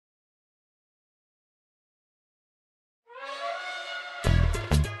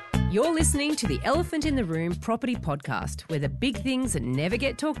You're listening to the Elephant in the Room property podcast, where the big things that never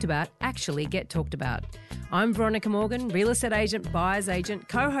get talked about actually get talked about. I'm Veronica Morgan, real estate agent, buyer's agent,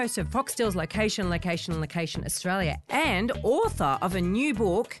 co-host of Foxtel's Location Australia, and author of a new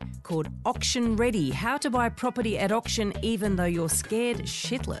book called Auction Ready, How to Buy Property at Auction Even Though You're Scared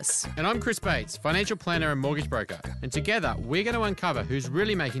Shitless. And I'm Chris Bates, financial planner and mortgage broker. And together, we're going to uncover who's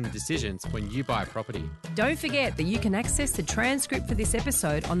really making the decisions when you buy a property. Don't forget that you can access the transcript for this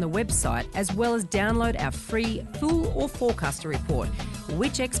episode on the website, as well as download our free Fool or Forecaster report.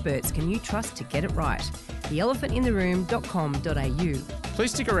 Which experts can you trust to get it right? theelephantintheroom.com.au.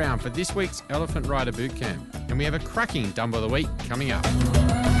 Please stick around for this week's Elephant Rider Bootcamp. And we have a cracking Dumbo of the Week coming up.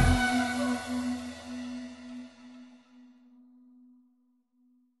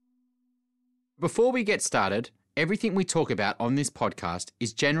 Before we get started, everything we talk about on this podcast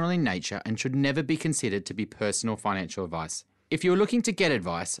is general in nature and should never be considered to be personal financial advice. If you're looking to get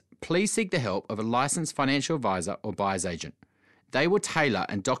advice, please seek the help of a licensed financial advisor or buyer's agent. They will tailor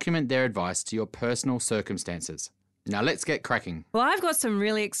and document their advice to your personal circumstances. Now let's get cracking. Well, I've got some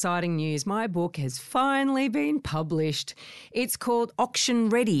really exciting news. My book has finally been published. It's called Auction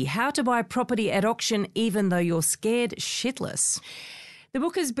Ready, How to Buy Property at Auction Even Though You're Scared Shitless. The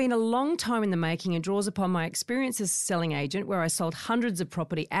book has been a long time in the making and draws upon my experience as a selling agent, where I sold hundreds of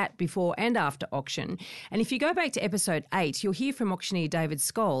property at, before and after auction. And if you go back to episode 8, you'll hear from auctioneer David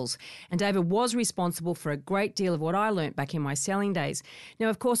Scholes. And David was responsible for a great deal of what I learnt back in my selling days. Now,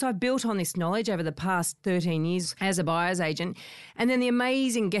 of course, I've built on this knowledge over the past 13 years as a buyer's agent. And then the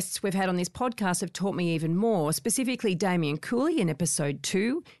amazing guests we've had on this podcast have taught me even more, specifically Damien Cooley in episode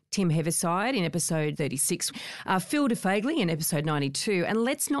 2, Tim Heaviside in episode 36, Phil DeFagley in episode 92, and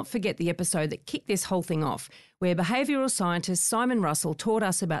let's not forget the episode that kicked this whole thing off, where behavioural scientist Simon Russell taught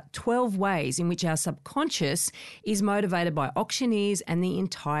us about 12 ways in which our subconscious is motivated by auctioneers and the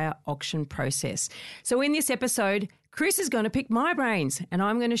entire auction process. So in this episode, Chris is going to pick my brains and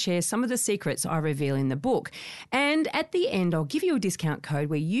I'm going to share some of the secrets I reveal in the book. And at the end, I'll give you a discount code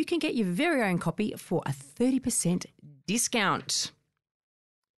where you can get your very own copy for a 30% discount.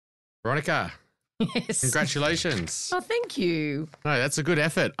 Veronica, Yes. Congratulations. Oh, thank you. No, that's a good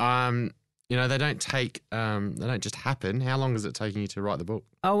effort. They don't just happen. How long is it taking you to write the book?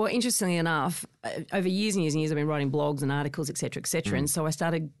 Oh, well, interestingly enough, over years and years and years, I've been writing blogs and articles, et cetera, et cetera. And so I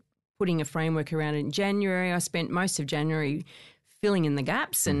started putting a framework around it in January. I spent most of January filling in the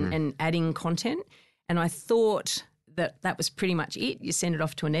gaps and adding content. And I thought that was pretty much it. You send it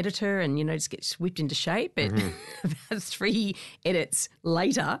off to an editor and, just gets whipped into shape. But about 3 edits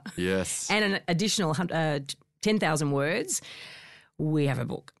later, yes, and an additional 10,000 words, we have a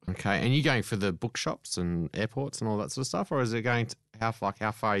book. Okay. And you going for the bookshops and airports and all that sort of stuff? Or is it going to, how far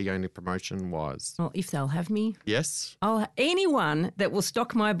are you going to promotion-wise? Well, if they'll have me. Yes. Anyone that will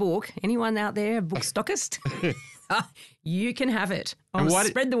stock my book, anyone out there, a book stockist, you can have it. I'll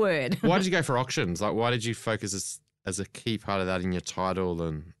spread the word. Why did you go for auctions? Like, why did you focus as a key part of that in your title,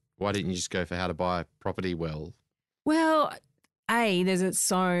 and why didn't you just go for how to buy property well? Well, there's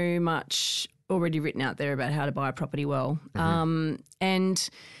so much already written out there about how to buy a property well. And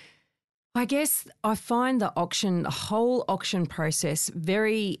I guess I find the whole auction process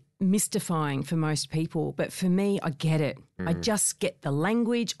very mystifying for most people. But for me, I get it. I just get the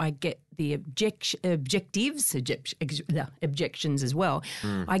language. I get the objectives, objections as well.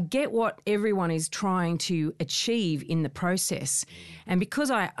 I get what everyone is trying to achieve in the process. And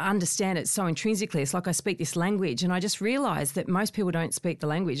because I understand it so intrinsically, it's like I speak this language, and I just realise that most people don't speak the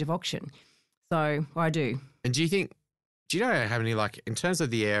language of auction. So I do. And do you have any, like, in terms of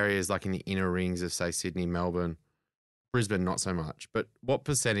the areas, like in the inner rings of, say, Sydney, Melbourne, Brisbane, not so much, but what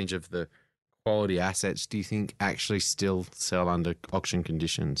percentage of the quality assets do you think actually still sell under auction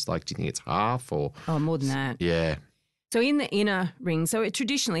conditions? Like, do you think it's half or? Oh, more than that. Yeah. So in the inner ring,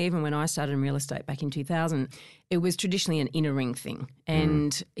 traditionally, even when I started in real estate back in 2000, it was traditionally an inner ring thing.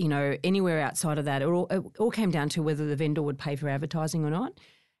 And, anywhere outside of that, it all came down to whether the vendor would pay for advertising or not.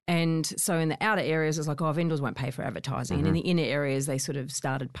 And so in the outer areas, it's like, vendors won't pay for advertising. And in the inner areas, they sort of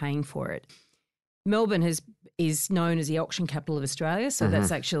started paying for it. Melbourne is known as the auction capital of Australia, so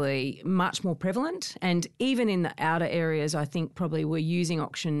that's actually much more prevalent. And even in the outer areas, I think probably we're using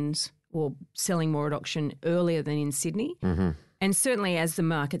auctions or selling more at auction earlier than in Sydney. And certainly as the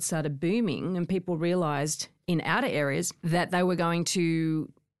market started booming and people realised in outer areas that they were going to,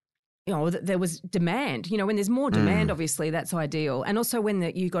 there was demand. When there's more demand, obviously that's ideal. And also when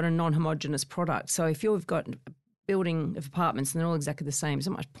you've got a non-homogenous product. So if you've got building of apartments and they're all exactly the same, there's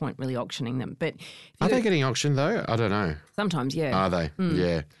not much point really auctioning them. But are they getting auctioned though? I don't know. Sometimes, yeah. Are they?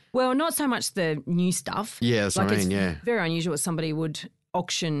 Yeah. Well, not so much the new stuff. Yeah, that's what I mean, yeah. Very unusual that somebody would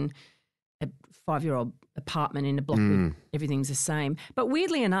auction a 5-year-old apartment in a block where everything's the same. But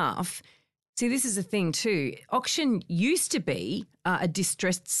weirdly enough, see, this is the thing too. Auction used to be a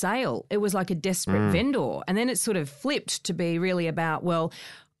distressed sale. It was like a desperate vendor. And then it sort of flipped to be really about, well,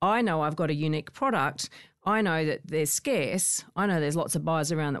 I know I've got a unique product. I know that they're scarce. I know there's lots of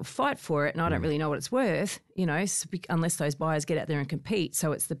buyers around that will fight for it, and I don't really know what it's worth, unless those buyers get out there and compete.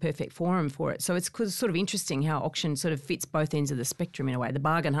 So it's the perfect forum for it. So it's sort of interesting how auction sort of fits both ends of the spectrum in a way, the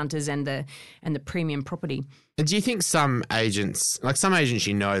bargain hunters and the premium property. And do you think some agents,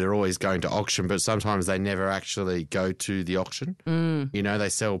 they're always going to auction, but sometimes they never actually go to the auction? They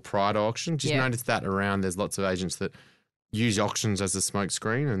sell prior to auction. Do you notice that around? There's lots of agents that use auctions as a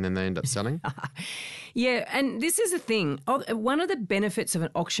smokescreen and then they end up selling? Yeah, and this is the thing. One of the benefits of an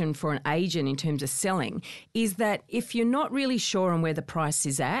auction for an agent in terms of selling is that if you're not really sure on where the price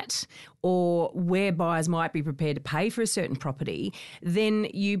is at or where buyers might be prepared to pay for a certain property, then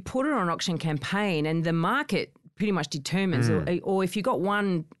you put it on an auction campaign and the market pretty much determines, or if you've got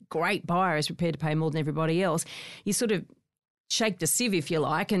one great buyer who's prepared to pay more than everybody else, you sort of shake the sieve, if you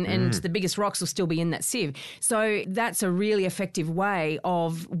like, and the biggest rocks will still be in that sieve. So that's a really effective way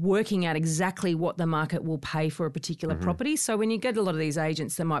of working out exactly what the market will pay for a particular property. So when you get a lot of these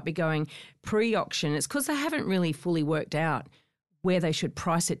agents that might be going pre-auction, it's because they haven't really fully worked out where they should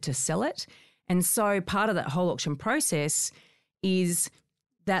price it to sell it. And so part of that whole auction process is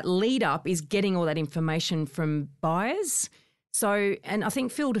that lead up is getting all that information from buyers. So, and I think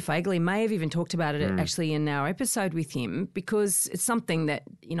Phil DeFagley may have even talked about it actually in our episode with him, because it's something that,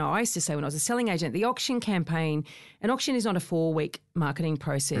 I used to say when I was a selling agent, the auction campaign, an auction is not a 4-week marketing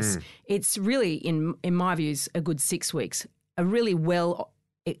process. It's really, in my views, a good 6 weeks. A really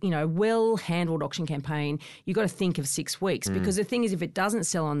well-handled auction campaign, you've got to think of 6 weeks, because the thing is, if it doesn't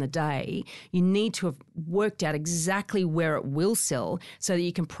sell on the day, you need to have worked out exactly where it will sell so that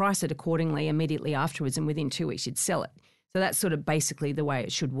you can price it accordingly immediately afterwards, and within 2 weeks you'd sell it. So that's sort of basically the way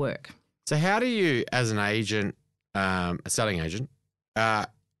it should work. So how do you, as an agent, a selling agent,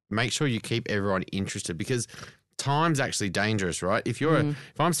 make sure you keep everyone interested? Because time's actually dangerous, right? If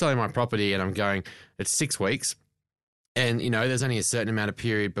I'm selling my property and I'm going, it's 6 weeks, and there's only a certain amount of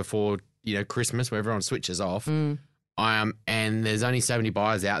period before Christmas where everyone switches off, and there's only so many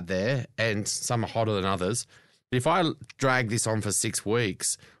buyers out there, and some are hotter than others. But if I drag this on for 6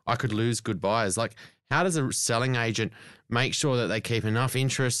 weeks, I could lose good buyers. Like, how does a selling agent make sure that they keep enough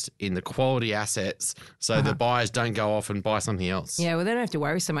interest in the quality assets so the buyers don't go off and buy something else? Yeah, well, they don't have to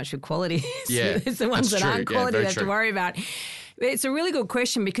worry so much with quality. Yeah, it's the ones that aren't quality they have to worry about. It's a really good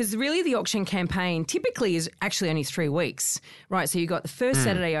question, because really the auction campaign typically is actually only 3 weeks, right? So you've got the first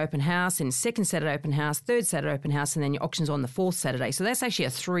Saturday open house, and second Saturday open house, third Saturday open house, and then your auction's on the fourth Saturday. So that's actually a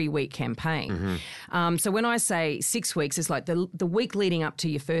 3-week campaign. So when I say 6 weeks, it's like the week leading up to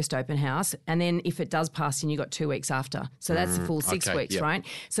your first open house, and then if it does pass, then you've got 2 weeks after. So that's the full 6 weeks, right?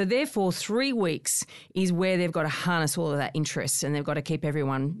 So therefore 3 weeks is where they've got to harness all of that interest, and they've got to keep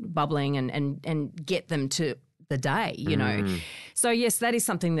everyone bubbling and get them to the day, So yes, that is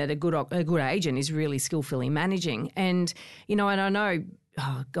something that a good agent is really skillfully managing. And, and I know,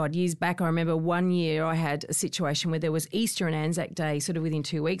 years back, I remember one year I had a situation where there was Easter and Anzac Day sort of within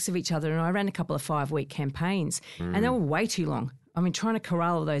 2 weeks of each other, and I ran a couple of 5-week campaigns and they were way too long. I mean, trying to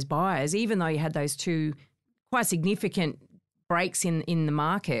corral all those buyers, even though you had those two quite significant breaks in the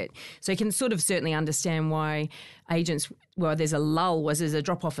market. So you can sort of certainly understand why agents, there's a lull, there's a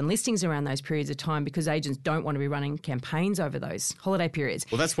drop-off in listings around those periods of time, because agents don't want to be running campaigns over those holiday periods.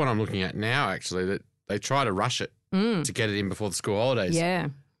 Well, that's what I'm looking at now, actually, that they try to rush it to get it in before the school holidays. Yeah.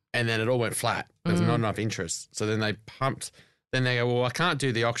 And then it all went flat. There's not enough interest. So then they pumped. Then they go, well, I can't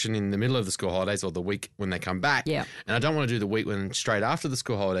do the auction in the middle of the school holidays or the week when they come back. Yeah. And I don't want to do the week when straight after the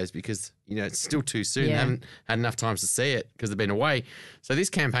school holidays, because, it's still too soon. They haven't had enough time to see it because they've been away. So this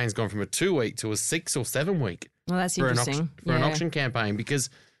campaign's gone from a 2-week to a 6 or 7 week. Well, that's interesting. For an auction campaign, because,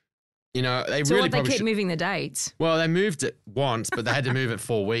 they so really they keep moving the dates. Well, they moved it once, but they had to move it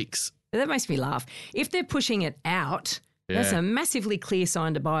 4 weeks. That makes me laugh. If they're pushing it out, that's a massively clear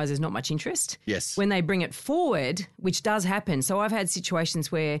sign to buyers there's not much interest. Yes. When they bring it forward, which does happen. So I've had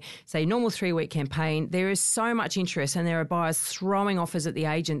situations where, say, normal 3-week campaign, there is so much interest and there are buyers throwing offers at the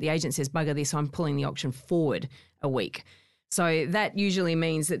agent. The agent says, bugger this, I'm pulling the auction forward a week. So that usually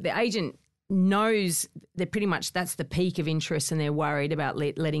means that the agent knows that pretty much that's the peak of interest, and they're worried about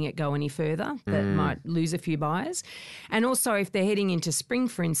letting it go any further. That might lose a few buyers. And also if they're heading into spring,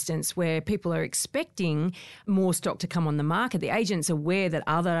 for instance, where people are expecting more stock to come on the market, the agent's aware that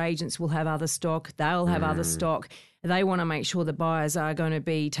other agents will have other stock, they'll have other stock. they want to make sure the buyers are going to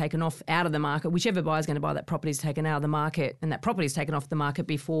be taken off out of the market. Whichever buyer's going to buy that property is taken out of the market, and that property is taken off the market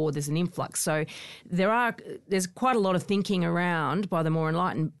before there's an influx. So there's quite a lot of thinking around by the more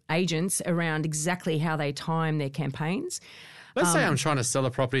enlightened agents around exactly how they time their campaigns. Let's say I'm trying to sell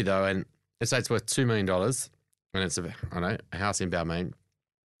a property though, and let's say it's worth $2 million, and it's a house in Balmain,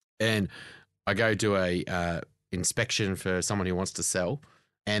 and I go do a inspection for someone who wants to sell,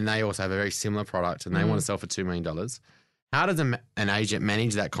 and they also have a very similar product and they want to sell for $2 million. How does an agent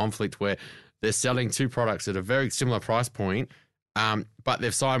manage that conflict where they're selling two products at a very similar price point, but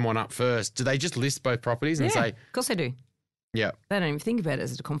they've signed one up first? Do they just list both properties and say... of course they do. Yeah. They don't even think about it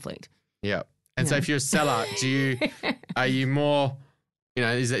as a conflict. Yeah. And so if you're a seller, are you more...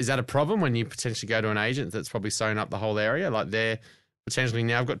 is that a problem when you potentially go to an agent that's probably sewn up the whole area? Like they're potentially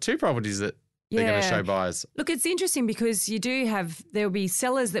now got two properties that they're going to show buyers. Look, it's interesting because there'll be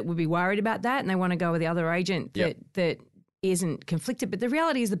sellers that will be worried about that and they want to go with the other agent that isn't conflicted. But the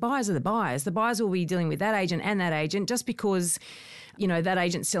reality is the buyers are the buyers. The buyers will be dealing with that agent just because, that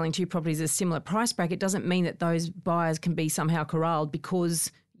agent's selling two properties at a similar price bracket doesn't mean that those buyers can be somehow corralled because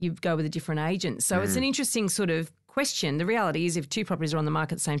you go with a different agent. So it's an interesting sort of question. The reality is if two properties are on the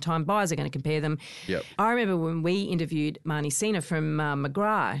market at the same time, buyers are going to compare them. Yep. I remember when we interviewed Marnie Sina from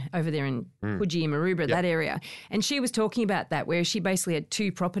McGrath over there in Coogee and Maroubra, that area, and she was talking about that where she basically had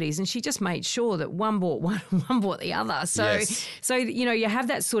two properties and she just made sure that one bought one, one bought the other. So, you have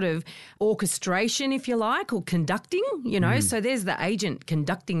that sort of orchestration, if you like, or conducting, so there's the agent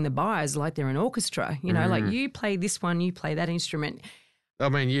conducting the buyers like they're an orchestra, like you play this one, you play that instrument. I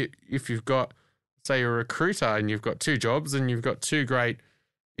mean, if you've got, say you're a recruiter and you've got two jobs and you've got two great,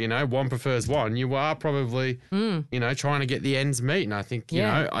 one prefers one, you are probably, trying to get the ends meet. And I think,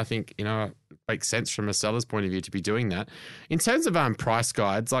 it makes sense from a seller's point of view to be doing that. In terms of price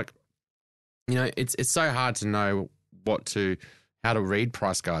guides, like, it's so hard to know how to read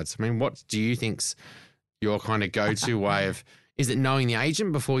price guides. I mean, what do you think's your kind of go-to way of, is it knowing the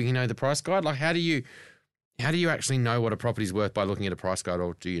agent before you know the price guide? Like, how do you actually know what a property's worth by looking at a price guide,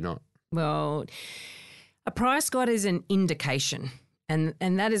 or do you not? Well, a price guide is an indication, and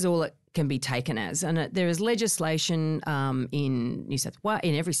that is all it can be taken as. And there is legislation in New South Wales,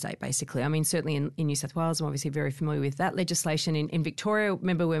 in every state basically. I mean, certainly in New South Wales, I'm obviously very familiar with that legislation. In Victoria,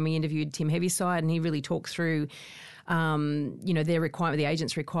 remember when we interviewed Tim Heaviside and he really talked through their requirement, the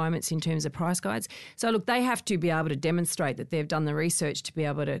agent's requirements in terms of price guides. So look, they have to be able to demonstrate that they've done the research to be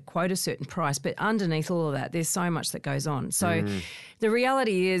able to quote a certain price. But underneath all of that, there's so much that goes on. So the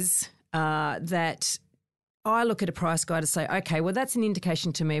reality is that I look at a price guide and say, okay, well, that's an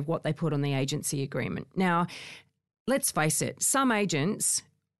indication to me of what they put on the agency agreement. Now, let's face it, some agents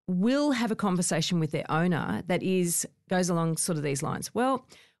will have a conversation with their owner that goes along sort of these lines. Well,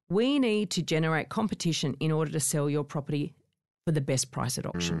 we need to generate competition in order to sell your property for the best price at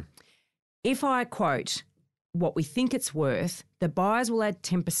auction. If I quote what we think it's worth, the buyers will add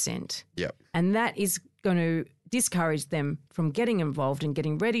 10%. Yep. And that is going to discourage them from getting involved and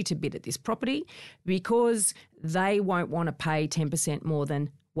getting ready to bid at this property because they won't want to pay 10% more than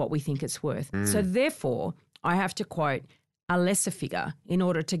what we think it's worth. So therefore, I have to quote a lesser figure in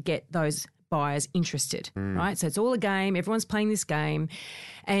order to get those buyers interested, right? So it's all a game. Everyone's playing this game.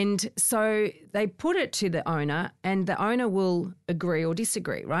 And so they put it to the owner and the owner will agree or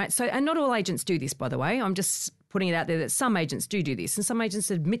disagree, right? So, and not all agents do this, by the way. I'm just putting it out there that some agents do this and some agents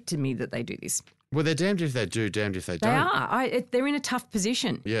admit to me that they do this. Well, they're damned if they do, damned if they don't. They are. They're in a tough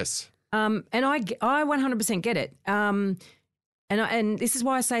position. Yes. And I 100% get it. And this is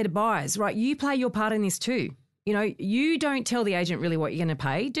why I say to buyers, right, you play your part in this too. You don't tell the agent really what you're going to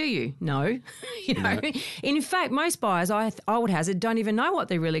pay, do you? No. No. In fact, most buyers, I would hazard, don't even know what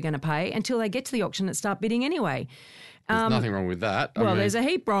they're really going to pay until they get to the auction and start bidding anyway. There's nothing wrong with that. There's a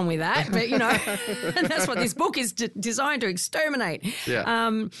heap wrong with that, but, and that's what this book is designed to exterminate.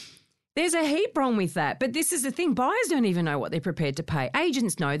 Yeah. There's a heap wrong with that. But this is the thing. Buyers don't even know what they're prepared to pay.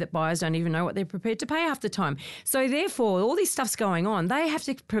 Agents know that buyers don't even know what they're prepared to pay half the time. So therefore, all this stuff's going on. They have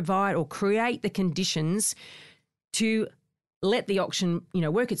to provide or create the conditions to let the auction,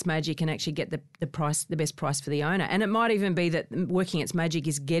 work its magic and actually get the price, the best price for the owner. And it might even be that working its magic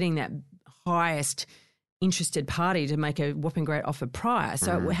is getting that highest interested party to make a whopping great offer prior.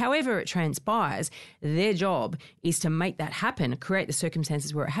 So however it transpires, their job is to make that happen, create the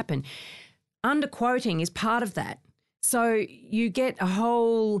circumstances where it happen. Underquoting is part of that. So you get a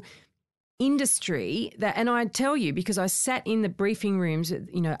whole industry that, and I tell you, because I sat in the briefing rooms,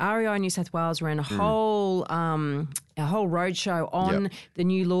 REI New South Wales ran a whole roadshow on the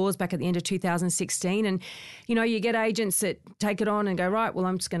new laws back at the end of 2016. And, you get agents that take it on and go, right, well,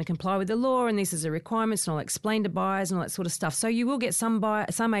 I'm just going to comply with the law and this is a requirement and I'll explain to buyers and all that sort of stuff. So you will get some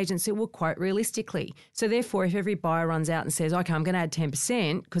agents that will quote realistically. So therefore, if every buyer runs out and says, okay, I'm going to add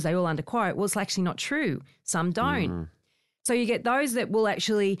 10% because they all underquote, well, it's actually not true. Some don't. So you get those that will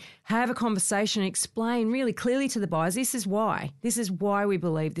actually have a conversation and explain really clearly to the buyers, this is why. This is why we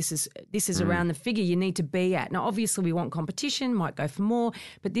believe this is around the figure you need to be at. Now, obviously, we want competition, might go for more,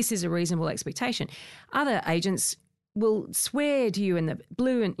 but this is a reasonable expectation. Other agents will swear to you in the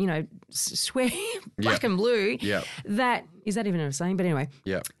blue and, swear black and blue that, is that even a saying? But anyway,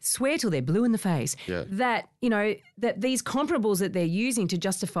 swear till they're blue in the face that, that these comparables that they're using to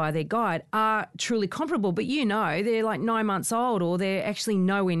justify their guide are truly comparable, but they're like 9 months old or they're actually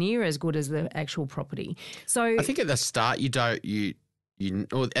nowhere near as good as the actual property. So I think at the start or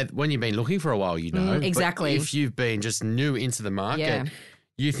when you've been looking for a while, exactly. But if you've been just new into the market,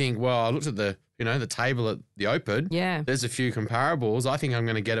 you think, well, I looked at the table at the open. Yeah. There's a few comparables. I think I'm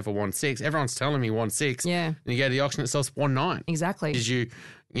going to get it for 1.6. Everyone's telling me 1.6. Yeah. And you go to the auction, it sells 1.9. Exactly. Because you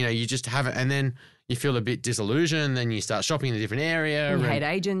just haven't, and then you feel a bit disillusioned. Then you start shopping in a different area. You hate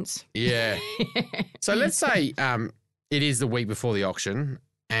agents. Yeah. So let's say it is the week before the auction,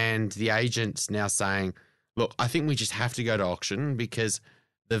 and the agent's now saying, "Look, I think we just have to go to auction because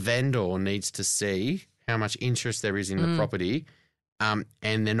the vendor needs to see how much interest there is in the property." And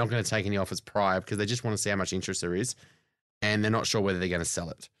they're not going to take any offers prior because they just want to see how much interest there is, and they're not sure whether they're going to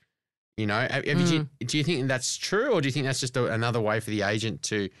sell it. Do you think that's true, or do you think that's just another way for the agent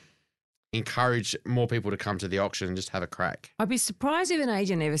to encourage more people to come to the auction and just have a crack? I'd be surprised if an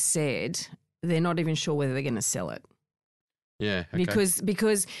agent ever said they're not even sure whether they're going to sell it. Yeah, okay.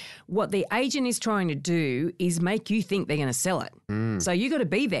 Because what the agent is trying to do is make you think they're going to sell it. So you got to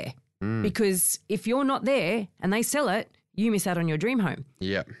be there because if you're not there and they sell it, you miss out on your dream home.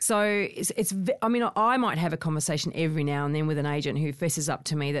 Yeah. So I might have a conversation every now and then with an agent who fesses up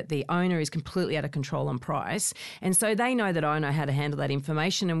to me that the owner is completely out of control on price. And so they know that I know how to handle that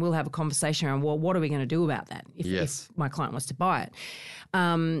information, and we'll have a conversation around, well, what are we going to do about that if my client wants to buy it?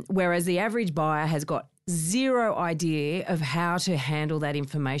 Whereas the average buyer has got zero idea of how to handle that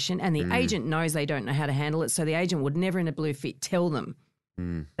information, and the agent knows they don't know how to handle it. So the agent would never in a blue fit tell them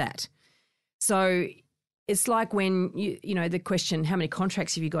that. So it's like when, the question, how many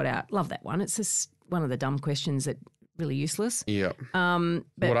contracts have you got out? Love that one. It's just one of the dumb questions that really useless. Yeah. But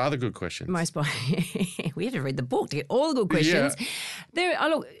what are the good questions? We have to read the book to get all the good questions.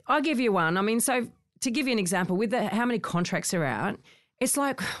 Yeah. I'll give you one. So to give you an example, with how many contracts are out, it's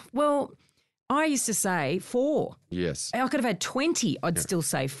like, well, I used to say 4. Yes. I could have had 20, I'd still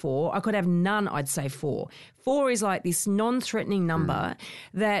say 4. I could have none, I'd say 4. 4 is like this non-threatening number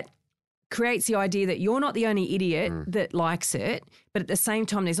that creates the idea that you're not the only idiot that likes it, but at the same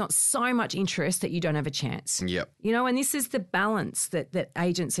time, there's not so much interest that you don't have a chance. Yep. And this is the balance that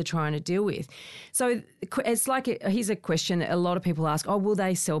agents are trying to deal with. So it's like, here's a question that a lot of people ask, will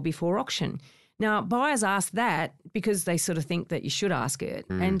they sell before auction? Now, buyers ask that because they sort of think that you should ask it,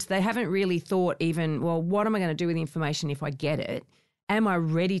 and they haven't really thought even, well, what am I going to do with the information if I get it? Am I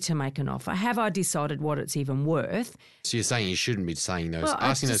ready to make an offer? Have I decided what it's even worth? So you're saying you shouldn't be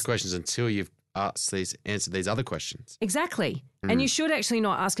asking those questions until you've answered these other questions. Exactly. And you should actually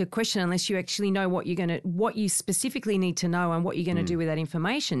not ask a question unless you actually know what you specifically need to know and what you're going to do with that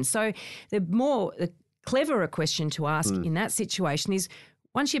information. So the cleverer question to ask in that situation is,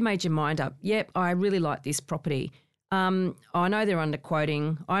 once you've made your mind up, yep, I really like this property. I know they're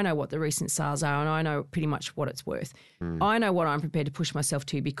underquoting. I know what the recent sales are, and I know pretty much what it's worth. I know what I'm prepared to push myself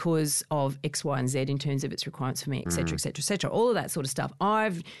to because of X, Y, and Z in terms of its requirements for me, et cetera, et cetera, et cetera. All of that sort of stuff.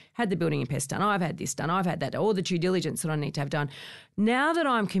 I've had the building and pest done. I've had this done. I've had that, all the due diligence that I need to have done. Now that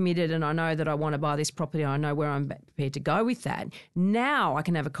I'm committed and I know that I want to buy this property, I know where I'm prepared to go with that. Now I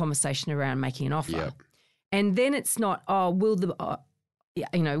can have a conversation around making an offer. Yep. And then it's not, will the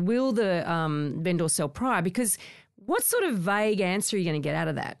vendor sell prior? Because what sort of vague answer are you going to get out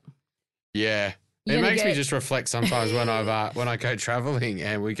of that? Yeah. It makes me just reflect sometimes when when I go traveling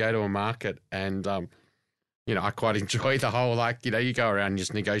and we go to a market and, I quite enjoy the whole, you go around and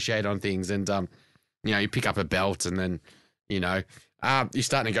just negotiate on things and, you pick up a belt and then, you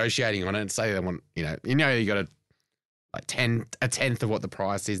start negotiating on it and say they want, you got a tenth of what the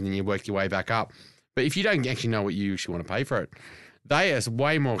price is and then you work your way back up. But if you don't actually know what you actually want to pay for it, they are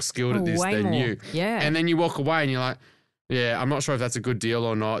way more skilled at this than you. Yeah. And then you walk away and you're like, yeah, I'm not sure if that's a good deal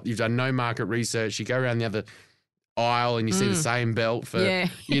or not. You've done no market research. You go around the other aisle and you see the same belt for,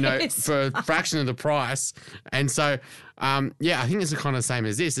 for a fraction of the price. And so, I think it's kind of the same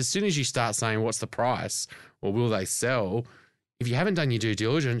as this. As soon as you start saying, what's the price or will they sell? If you haven't done your due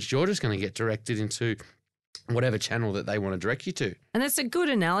diligence, you're just going to get directed into whatever channel that they want to direct you to. And that's a good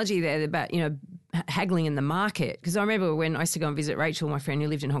analogy there about, haggling in the market. Because I remember when I used to go and visit Rachel, my friend who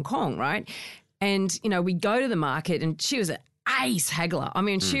lived in Hong Kong, right? And, we'd go to the market and she was an ace haggler. I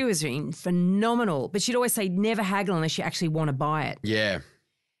mean, she was phenomenal. But she'd always say never haggle unless you actually want to buy it. Yeah.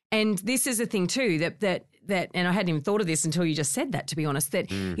 And this is the thing too, that and I hadn't even thought of this until you just said that, to be honest, that,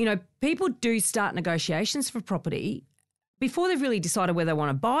 people do start negotiations for property before they've really decided whether they want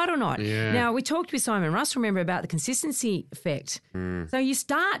to buy it or not. Yeah. Now, we talked with Simon Russ, remember, about the consistency effect. So you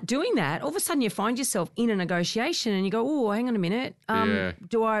start doing that, all of a sudden you find yourself in a negotiation and you go, oh, hang on a minute.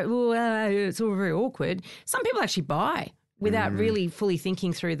 It's all very awkward. Some people actually buy without really fully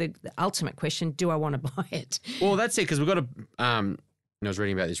thinking through the ultimate question, do I want to buy it? Well, that's it, because we've got a I was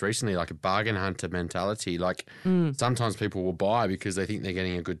reading about this recently, like a bargain hunter mentality. Like sometimes people will buy because they think they're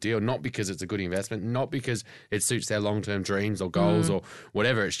getting a good deal, not because it's a good investment, not because it suits their long-term dreams or goals or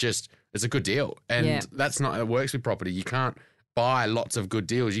whatever. It's just, it's a good deal. And that's not how it works with property. You can't buy lots of good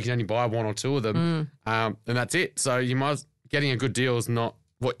deals. You can only buy one or two of them and that's it. So getting a good deal is not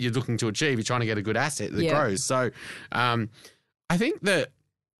what you're looking to achieve. You're trying to get a good asset that grows. So I think that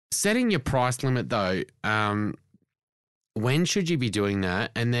setting your price limit though, when should you be doing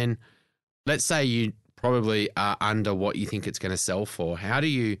that? And then let's say you probably are under what you think it's going to sell for. How do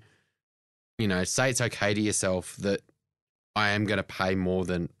you, say it's okay to yourself that I am going to pay more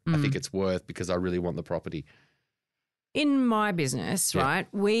than I think it's worth because I really want the property? In my business, right,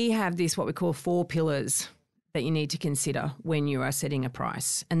 we have what we call 4 pillars that you need to consider when you are setting a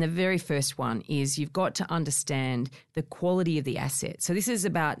price. And the very first one is you've got to understand the quality of the asset. So this is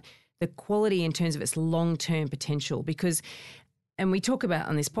about the quality in terms of its long-term potential because, and we talk about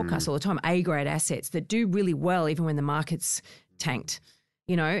on this podcast all the time, A-grade assets that do really well even when the market's tanked,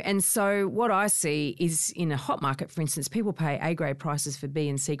 And so what I see is in a hot market, for instance, people pay A-grade prices for B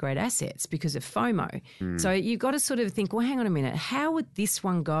and C-grade assets because of FOMO. So you've got to sort of think, well, hang on a minute, how would this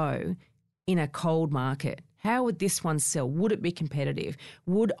one go in a cold market? How would this one sell? Would it be competitive?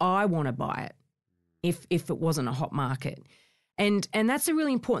 Would I want to buy it if it wasn't a hot market? And that's a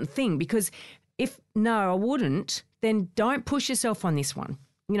really important thing because if no, I wouldn't, then don't push yourself on this one.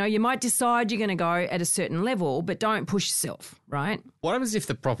 You might decide you're going to go at a certain level, but don't push yourself, right? What happens if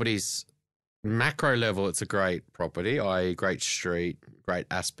the property's macro level, it's a great property, i.e. great street, great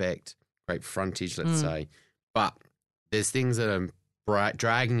aspect, great frontage, let's say, but there's things that are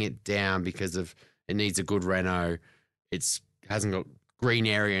dragging it down because of it needs a good reno, it hasn't got green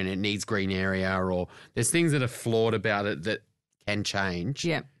area and it needs green area, or there's things that are flawed about it that can change.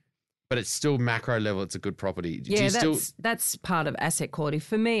 Yeah. But it's still macro level, it's a a property. That's part of asset quality.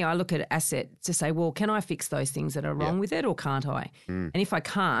 For me, I look at asset to say, well, can I fix those things that are wrong with it or can't I? And if I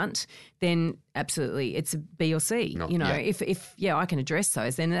can't, then absolutely it's a B or C. If I can address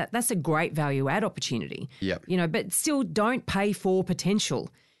those, then that's a great value add opportunity. But still don't pay for potential.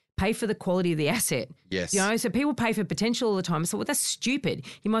 Pay for the quality of the asset. Yes. So people pay for potential all the time. So, well, that's stupid.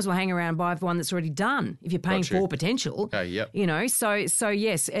 You might as well hang around and buy one that's already done if you're paying for potential. Okay, yep. So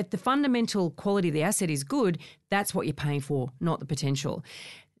yes, if the fundamental quality of the asset is good, that's what you're paying for, not the potential.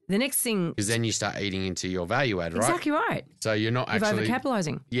 The next thing... Because then you start eating into your value add, right? Exactly right. So you're not actually... You're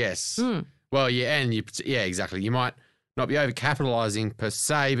overcapitalising. Yes. Well, exactly. You might not be overcapitalising per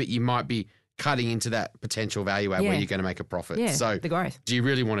se, but you might be cutting into that potential value add where you're going to make a profit. Yeah, so the growth. Do you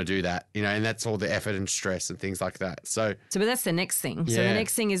really want to do that? And that's all the effort and stress and things like that. But that's the next thing. So the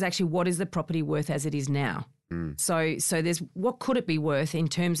next thing is actually what is the property worth as it is now? So there's what could it be worth in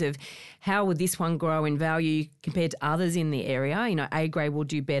terms of how would this one grow in value compared to others in the area? A grade will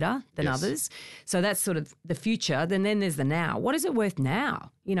do better than others. So that's sort of the future. Then there's the now. What is it worth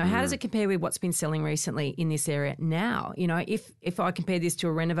now? How does it compare with what's been selling recently in this area now? If I compare this to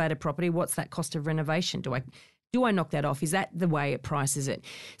a renovated property, what's that cost of renovation? Do I knock that off? Is that the way it prices it?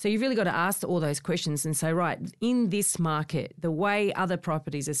 So you've really got to ask all those questions and say, right, in this market, the way other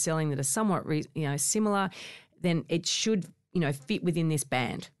properties are selling that are somewhat similar, then it should fit within this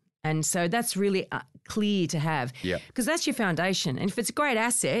band. And so that's really clear to have because that's your foundation. And if it's a great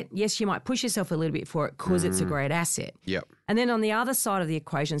asset, yes, you might push yourself a little bit for it because it's a great asset. Yep. And then on the other side of the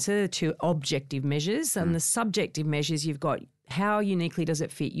equation, so there are 2 objective measures. And the subjective measures, you've got how uniquely does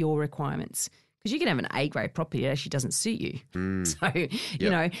it fit your requirements? Because you can have an A-grade property that actually doesn't suit you.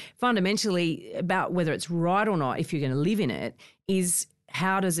 So, fundamentally about whether it's right or not, if you're going to live in it, is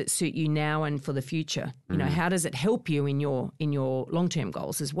how does it suit you now and for the future? You know, how does it help you in your long-term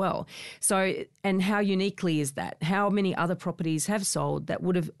goals as well? So, and how uniquely is that? How many other properties have sold that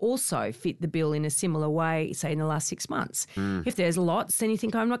would have also fit the bill in a similar way, say in the last 6 months? If there's lots, then you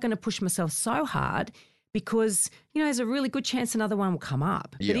think, I'm not going to push myself so hard because, you know, there's a really good chance another one will come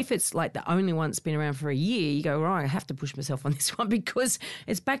up. Yeah. But if it's like the only one that's been around for a year, you go, right, I have to push myself on this one because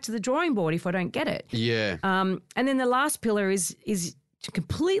it's back to the drawing board if I don't get it. Yeah. And then the last pillar is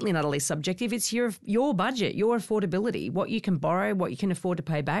completely and utterly subjective. It's your budget, your affordability, what you can borrow, what you can afford to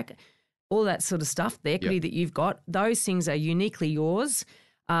pay back, all that sort of stuff, the equity that you've got. Those things are uniquely yours.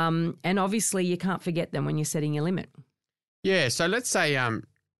 And obviously you can't forget them when you're setting your limit. Yeah. So let's say,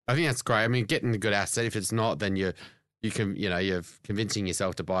 I think that's great. I mean, getting a good asset. If it's not, then you're convincing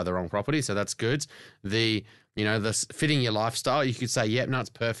yourself to buy the wrong property. So that's good. The fitting your lifestyle, you could say, yep, no, it's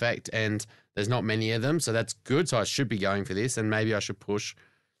perfect. And there's not many of them. So that's good. So I should be going for this and maybe I should push.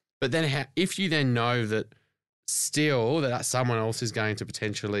 But then if you then know that still that someone else is going to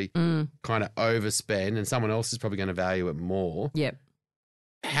potentially kind of overspend and someone else is probably going to value it more. Yep.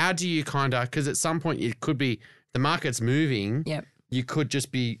 How do you because at some point it could be the market's moving. Yep. You could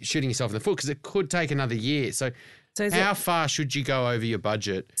just be shooting yourself in the foot because it could take another year. So how far should you go over your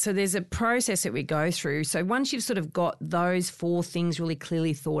budget? So there's a process that we go through. So once you've sort of got those 4 things really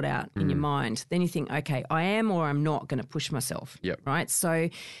clearly thought out in your mind, then you think, okay, I am or I'm not going to push myself. Yep. Right? So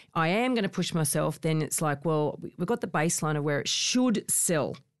I am going to push myself. Then it's like, well, we've got the baseline of where it should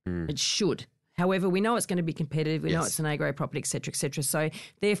sell. It should. However, we know it's going to be competitive. We know it's an A-grade property, et cetera, et cetera. So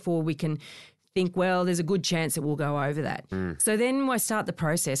therefore we can think, well, there's a good chance that we'll go over that. So then I start the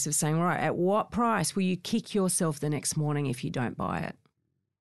process of saying, right, at what price will you kick yourself the next morning if you don't buy it?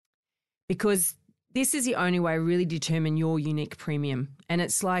 Because this is the only way to really determine your unique premium. And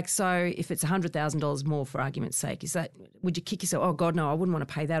it's like, so if it's $100,000 more for argument's sake, would you kick yourself? Oh God, no, I wouldn't want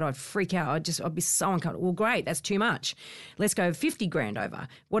to pay that. I'd freak out. I'd be so uncomfortable. Well, great. That's too much. Let's go 50 grand over.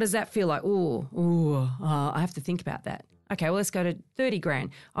 What does that feel like? I have to think about that. Okay, well, let's go to 30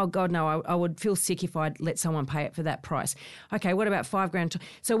 grand. Oh, God, no, I would feel sick if I'd let someone pay it for that price. Okay, what about 5 grand?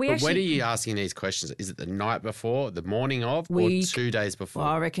 So when are you asking these questions? Is it the night before, the morning of, or 2 days before?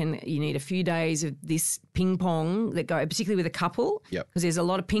 Well, I reckon you need a few days of this ping pong that go, particularly with a couple, because there's a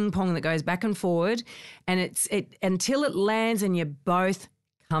lot of ping pong that goes back and forward, and it until it lands and you're both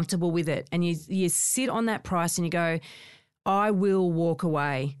comfortable with it, and you sit on that price and you go, I will walk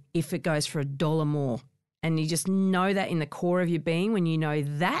away if it goes for $1 more. And you just know that in the core of your being, when you know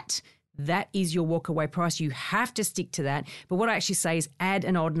that is your walk away price, you have to stick to that. But what I actually say is add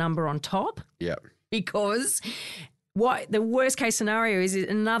an odd number on top. Yep. Because what the worst case scenario is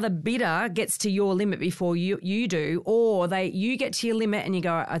another bidder gets to your limit before you do, or you get to your limit and you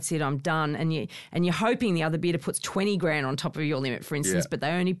go, that's it, I'm done. And you're hoping the other bidder puts 20 grand on top of your limit, for instance, but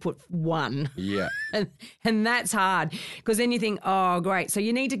they only put 1. Yeah. And that's hard because then you think, oh, great. So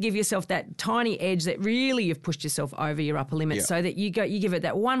you need to give yourself that tiny edge that really you've pushed yourself over your upper limit so that you give it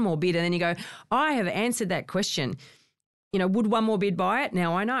that one more bid and then you go, I have answered that question. You know, would one more bid buy it?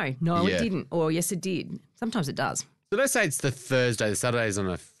 Now I know. No, it didn't. Or yes, it did. Sometimes it does. So let's say it's the Thursday, the Saturday's on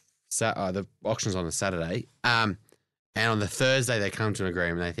the auction's on the Saturday, and on the Thursday they come to an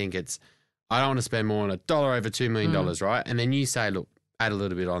agreement. They think I don't want to spend more than $1 over $2 million, right? And then you say, look, add a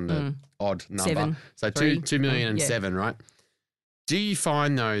little bit on the odd number. 7, so 2 million and 7, right? Do you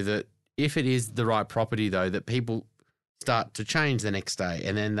find though that if it is the right property though, that people start to change the next day,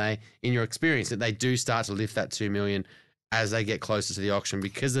 and then they, in your experience, that they do start to lift that 2 million as they get closer to the auction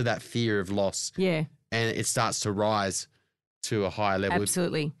because of that fear of loss? Yeah. And it starts to rise to a higher level.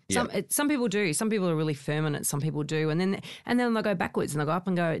 Absolutely. Some people do. Some people are really firm on it. Some people do. And then they'll go backwards and they'll go up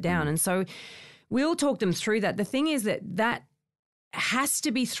and go down. And so we'll talk them through that. The thing is that has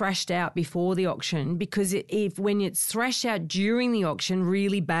to be thrashed out before the auction, because when it's thrashed out during the auction,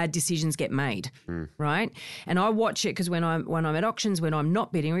 really bad decisions get made, right? And I watch it because when I'm at auctions, when I'm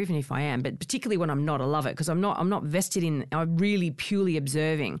not bidding, or even if I am, but particularly when I'm not, I love it because I'm not vested in. I'm really purely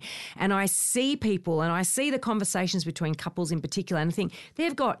observing, and I see people and I see the conversations between couples in particular, and I think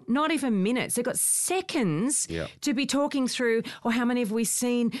they've got not even minutes, they've got seconds to be talking through. Or how many have we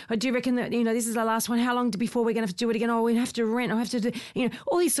seen? Or do you reckon that this is the last one? How long before we're going to have to do it again? Oh, we have to rent. I have to.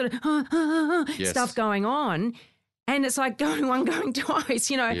 All these sort of stuff going on. And it's like going twice,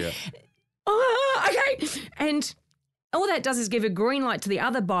 okay. And all that does is give a green light to the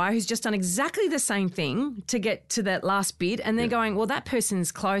other buyer who's just done exactly the same thing to get to that last bid. And they're going, well, that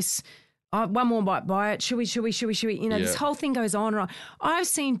person's close. Oh, one more might buy it. Should we? This whole thing goes on and on. I've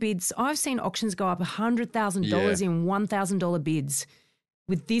seen auctions go up $100,000 in $1,000 bids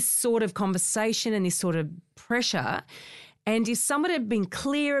with this sort of conversation and this sort of pressure. And if someone had been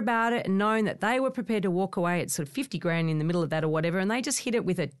clear about it and known that they were prepared to walk away at sort of 50 grand in the middle of that or whatever, and they just hit it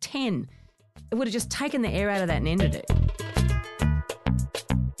with a 10, it would have just taken the air out of that and ended it.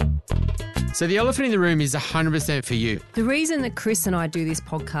 So the elephant in the room is 100% for you. The reason that Chris and I do this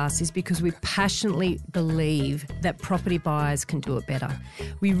podcast is because we passionately believe that property buyers can do it better.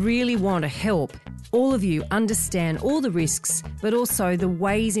 We really want to help all of you understand all the risks, but also the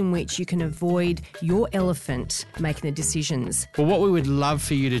ways in which you can avoid your elephant making the decisions. But what we would love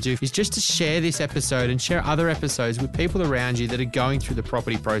for you to do is just to share this episode and share other episodes with people around you that are going through the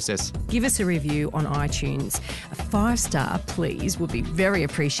property process. Give us a review on iTunes. A 5-star, please, would be very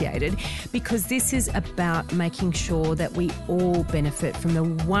appreciated, because this is about making sure that we all benefit from the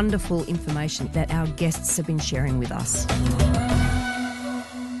wonderful information that our guests have been sharing with us.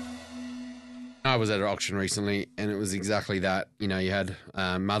 I was at an auction recently and it was exactly that. You know, you had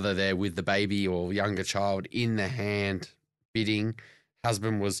a mother there with the baby or younger child in the hand bidding.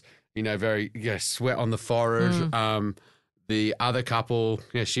 Husband was, very sweat on the forehead. The other couple,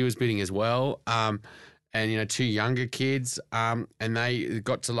 she was bidding as well. And, 2 younger kids. And they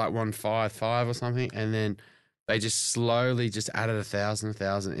got to like 155 or something. And then they just slowly just added 1,000,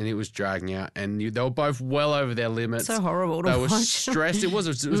 and it was dragging out. And they were both well over their limits. So horrible to watch. They were stressed. It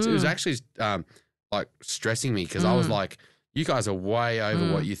was actually like stressing me because I was like, you guys are way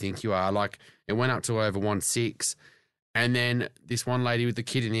over what you think you are. Like it went up to over 1.6. And then this one lady with the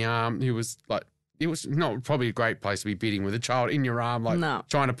kid in the arm who was like, it was not probably a great place to be bidding with a child in your arm, like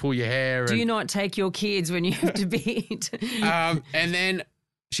trying to pull your hair. Do you not take your kids when you have to bid? And then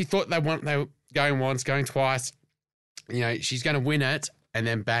she thought they were going once, going twice. She's going to win it. And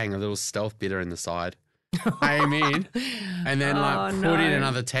then bang, a little stealth bidder in the side came in and then put in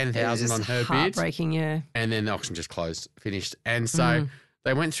another 10,000 on her bid. Heartbreaking, yeah. And then the auction just closed, finished. And so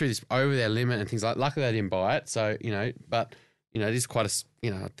they went through this over their limit and things like. Luckily they didn't buy it. So but it is quite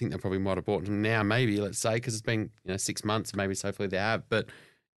a. I think they probably might have bought them now, maybe let's say, because it's been 6 months. Maybe so hopefully they have. But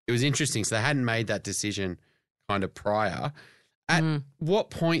it was interesting. So they hadn't made that decision kind of prior. At what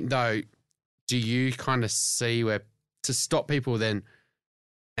point though do you kind of see where to stop people then?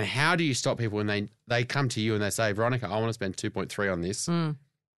 And how do you stop people when they come to you and they say, Veronica, I want to spend 2.3 on this,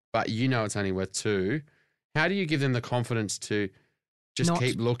 but it's only worth 2. How do you give them the confidence to just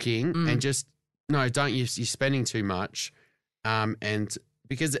keep looking and just, no, don't, you're spending too much. And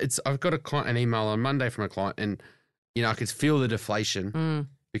because I've got an email on Monday from a client and, I could feel the deflation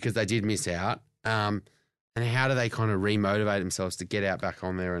because they did miss out. And how do they kind of remotivate themselves to get out back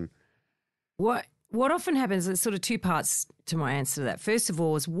on there? And What often happens, there's sort of 2 parts to my answer to that. First of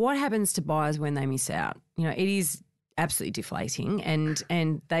all is what happens to buyers when they miss out? It is absolutely deflating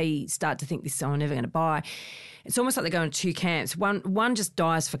and they start to think I'm never going to buy. It's almost like they go in 2 camps. One just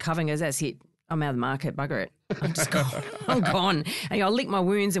dies for cover and goes, that's it. I'm out of the market, bugger it. I'm just gone. I'm gone. And I'll lick my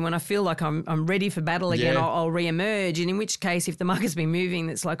wounds, and when I feel like I'm ready for battle again, I'll re-emerge. And in which case, if the market's been moving,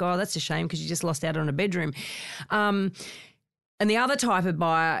 it's like, oh, that's a shame because you just lost out on a bedroom. And the other type of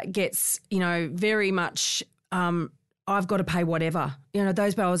buyer gets, very much, I've got to pay whatever.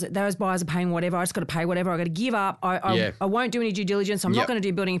 Those buyers are paying whatever. I just got to pay whatever. I got to give up. I won't do any due diligence. I'm not going to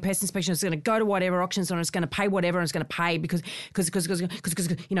do building and pest inspection. I'm just going to go to whatever auctions and I'm just going to pay whatever. I'm just going to pay because and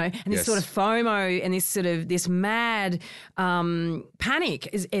this sort of FOMO and this mad panic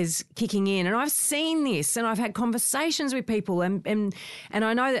is kicking in. And I've seen this and I've had conversations with people and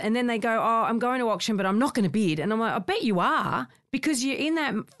I know that, and then they go, oh, I'm going to auction, but I'm not going to bid. And I'm like, I bet you are. Because you're in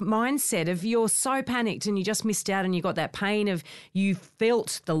that mindset of you're so panicked and you just missed out and you got that pain of you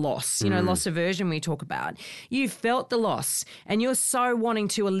felt the loss, loss aversion we talk about. You felt the loss and you're so wanting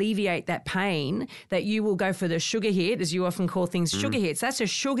to alleviate that pain that you will go for the sugar hit, as you often call things sugar hits. That's a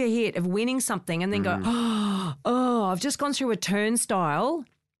sugar hit of winning something and then go, oh, I've just gone through a turnstile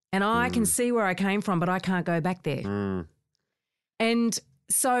and I can see where I came from, but I can't go back there. And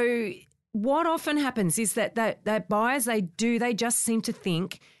so what often happens is that buyers, they just seem to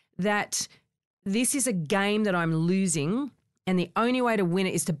think that this is a game that I'm losing and the only way to win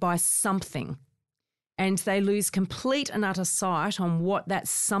it is to buy something. And they lose complete and utter sight on what that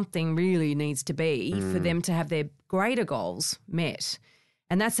something really needs to be for them to have their greater goals met.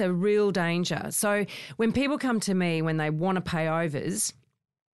 And that's a real danger. So when people come to me when they want to pay overs,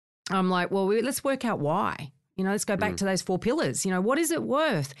 I'm like, well, let's work out why. Let's go back to those 4 pillars. What is it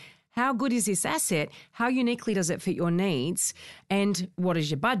worth? how good is this asset? How uniquely does it fit your needs? And what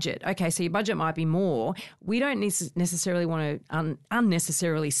is your budget? Okay, so your budget might be more. We don't necessarily want to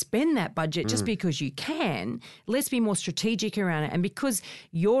unnecessarily spend that budget just because you can. Let's be more strategic around it. And because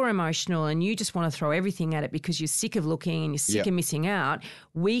you're emotional and you just want to throw everything at it because you're sick of looking and you're sick of missing out,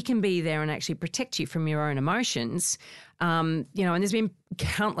 we can be there and actually protect you from your own emotions. And there's been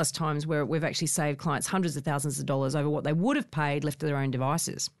countless times where we've actually saved clients hundreds of thousands of dollars over what they would have paid left to their own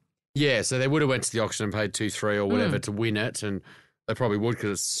devices. Yeah, so they would have went to the auction and paid 2, 3 or whatever to win it, and they probably would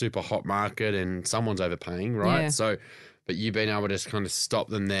because it's a super hot market and someone's overpaying, right? Yeah. So, but you've been able to kind of stop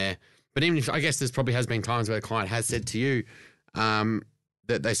them there. But even if, I guess there's probably has been times where a client has said to you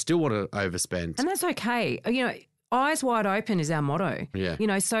that they still want to overspend. And that's okay. Eyes wide open is our motto. Yeah.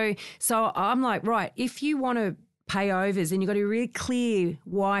 So I'm like, right, if you want to pay overs, then you've got to be really clear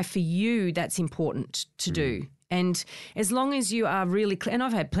why for you that's important to do. And as long as you are really clear, and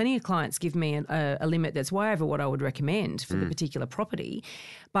I've had plenty of clients give me a limit that's way over what I would recommend for the particular property,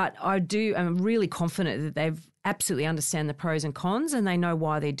 but I'm really confident that they've absolutely understand the pros and cons and they know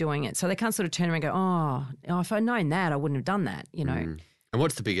why they're doing it. So they can't sort of turn around and go, oh, if I'd known that, I wouldn't have done that, And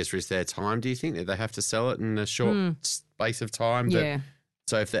what's the biggest risk there? Time, do you think, that they have to sell it in a short space of time? Yeah.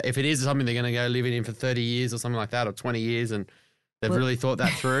 So if it is something they're going to go living in for 30 years or something like that, or 20 years, and they've really thought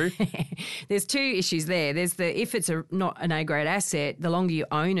that through? There's two issues there. There's if it's not an A-grade asset, the longer you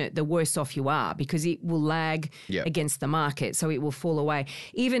own it, the worse off you are because it will lag against the market, so it will fall away.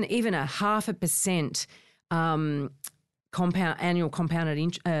 Even a 0.5% annual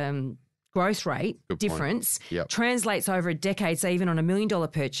compounded growth rate difference translates over a decade, so even on $1 million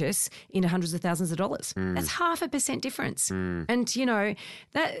purchase, into hundreds of thousands of dollars. That's 0.5% difference. And,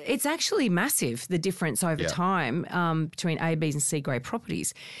 that it's actually massive, the difference over time between A, B's and C grade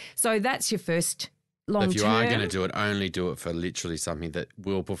properties. So that's your first long term. If you are going to do it, only do it for literally something that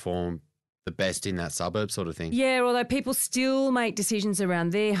will perform the best in that suburb sort of thing. Yeah, although people still make decisions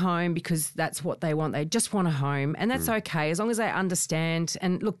around their home because that's what they want. They just want a home, and that's okay as long as they understand.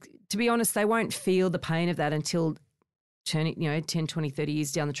 And look, to be honest, they won't feel the pain of that until 10, 20, 30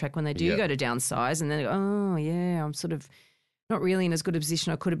 years down the track when they do go to downsize and then they go, oh, yeah, I'm sort of not really in as good a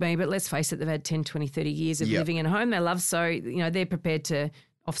position I could have been. But let's face it, they've had 10, 20, 30 years of living in a home they love, so they're prepared to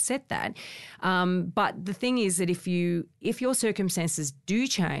offset that. But the thing is that if your circumstances do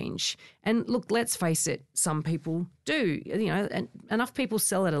change, and look, let's face it, some people do, and enough people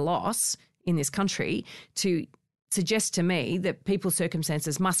sell at a loss in this country to suggest to me that people's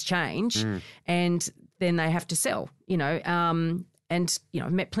circumstances must change and then they have to sell, And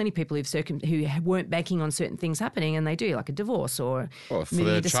I've met plenty of people who weren't banking on certain things happening, and they do, like a divorce or for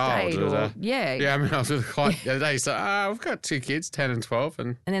their child. Yeah, I mean, I was with a client the other day. So we've got 2 kids, 10 and 12,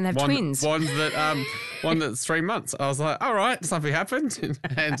 and then they have twins. One that's 3 months. I was like, all right, something happened,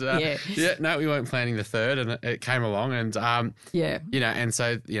 and no, we weren't planning the third, and it came along, and and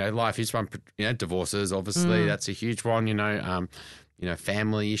so life is one. Divorces, obviously, that's a huge one.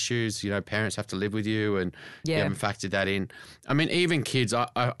 Family issues, parents have to live with you and you haven't factored that in. I mean, even kids,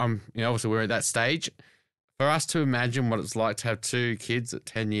 I'm obviously we're at that stage. For us to imagine what it's like to have 2 kids at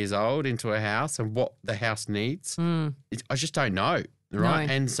 10 years old into a house and what the house needs, I just don't know, right?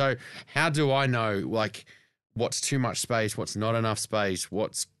 No. And so how do I know, like, what's too much space, what's not enough space,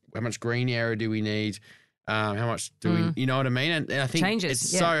 how much green area do we need, how much do we, you know what I mean? And I think it's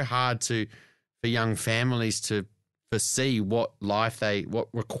so hard for young families to foresee what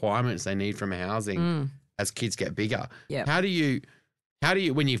requirements they need from housing as kids get bigger. Yep. How do you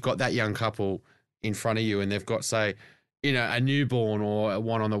when you've got that young couple in front of you and they've got, say, a newborn or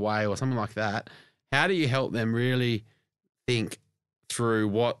one on the way or something like that, how do you help them really think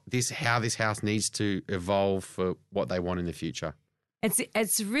through how this house needs to evolve for what they want in the future?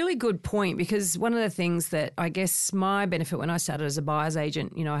 It's a really good point, because one of the things that I guess my benefit when I started as a buyer's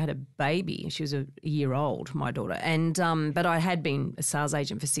agent, I had a baby. She was a year old, my daughter, and but I had been a sales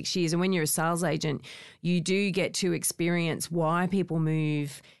agent for 6 years. And when you're a sales agent, you do get to experience why people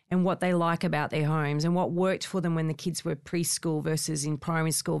move and what they like about their homes and what worked for them when the kids were preschool versus in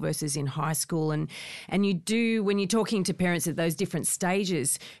primary school versus in high school. And you do, when you're talking to parents at those different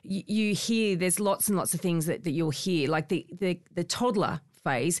stages, you hear there's lots and lots of things that you'll hear. Like the toddler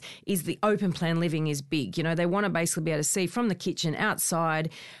phase is the open plan living is big. They want to basically be able to see from the kitchen outside,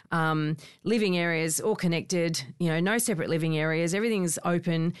 living areas all connected, no separate living areas, everything's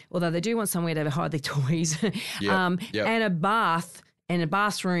open, although they do want somewhere to hide their toys, and a bath and a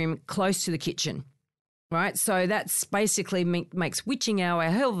bathroom close to the kitchen, right? So that's basically makes witching hour a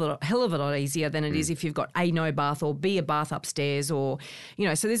hell of a lot easier than it is if you've got A, no bath, or B, a bath upstairs, or,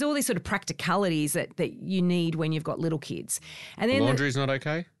 so there's all these sort of practicalities that you need when you've got little kids. And then laundry's not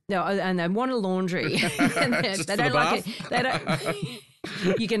okay? No, and they want a laundry. Just they for don't the like it. They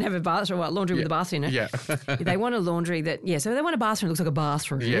don't. You can have a bathroom, laundry with a bath in it. Yeah. They want a laundry so they want a bathroom that looks like a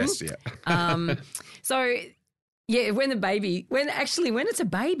bathroom. Yes, yeah. So, yeah, when it's a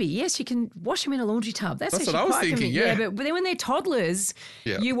baby, yes, you can wash them in a laundry tub. That's what actually I was quite thinking, convenient. yeah. But then when they're toddlers,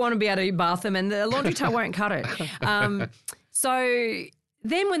 you want to be able to bath them and the laundry tub won't cut it. So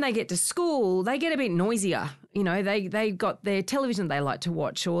then when they get to school, they get a bit noisier. You know, they got their television they like to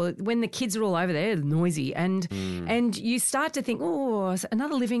watch, or when the kids are all over there, they're noisy. And you start to think, oh,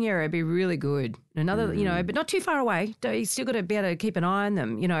 another living area would be really good. Another, you know, but not too far away. You still got to be able to keep an eye on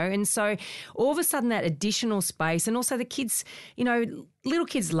them, you know. And so all of a sudden that additional space, and also the kids, you know, little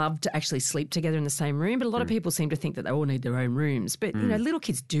kids love to actually sleep together in the same room, but a lot of people seem to think that they all need their own rooms. But, you know, little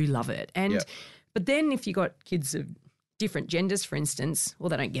kids do love it. And but then if you got kids of different genders, for instance, or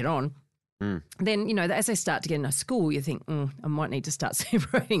they don't get on, then, you know, as they start to get into school, you think, I might need to start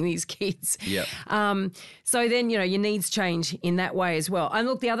separating these kids. Yep. So then, you know, your needs change in that way as well. And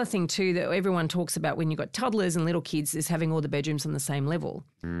look, the other thing too that everyone talks about when you've got toddlers and little kids is having all the bedrooms on the same level.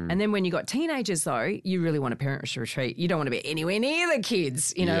 And then when you've got teenagers, though, you really want a parent retreat. You don't want to be anywhere near the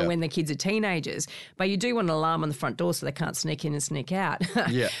kids, you know, when the kids are teenagers. But you do want an alarm on the front door so they can't sneak in and sneak out.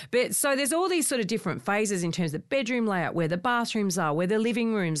 Yeah. But so there's all these sort of different phases in terms of bedroom layout, where the bathrooms are, where the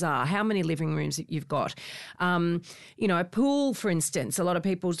living rooms are, how many living rooms that you've got. You know, a pool, for instance, a lot of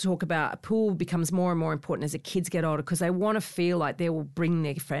people talk about a pool becomes more and more important as the kids get older because they want to feel like they will bring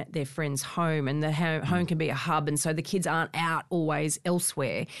their friends home, and the home can be a hub, and so the kids aren't out always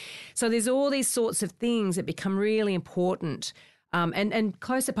elsewhere. So there's all these sorts of things that become really important. And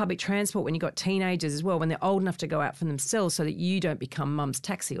close to public transport when you've got teenagers as well, when they're old enough to go out for themselves so that you don't become mum's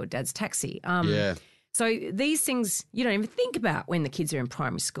taxi or dad's taxi. So these things you don't even think about when the kids are in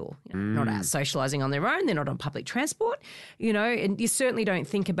primary school. You know, not out socialising on their own. They're not on public transport, you know, and you certainly don't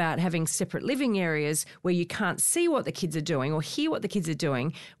think about having separate living areas where you can't see what the kids are doing or hear what the kids are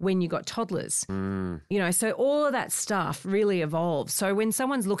doing when you've got toddlers. You know, so all of that stuff really evolves. So when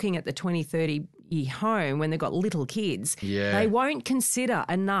someone's looking at the 20, 30-year home when they've got little kids, they won't consider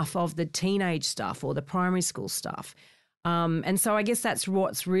enough of the teenage stuff or the primary school stuff. And so I guess that's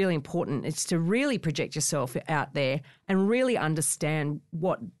what's really important. It's to really project yourself out there and really understand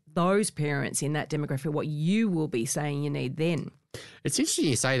what those parents in that demographic, what you will be saying you need then. It's interesting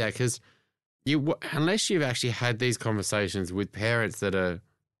you say that because unless you've actually had these conversations with parents that are,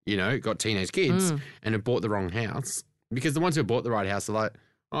 you know, got teenage kids and have bought the wrong house, because the ones who bought the right house are like,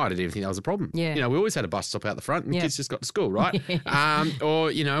 oh, I didn't even think that was a problem. Yeah. You know, we always had a bus stop out the front and kids just got to school, right? Or,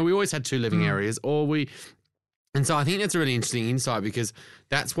 you know, we always had two living areas, and so I think that's a really interesting insight because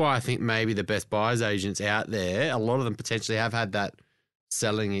that's why I think maybe the best buyers agents out there, a lot of them potentially have had that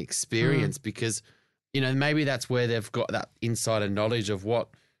selling experience because, you know, maybe that's where they've got that insider knowledge of what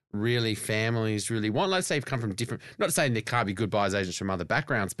really families really want. Let's say they've come from different, not saying there can't be good buyers agents from other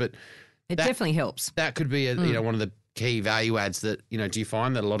backgrounds, but it definitely helps. That could be, you know, one of the key value adds that, you know, do you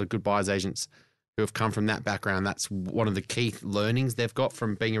find that a lot of good buyers agents who have come from that background, that's one of the key learnings they've got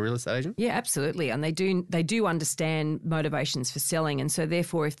from being a real estate agent? Yeah, absolutely. And they do understand motivations for selling. And so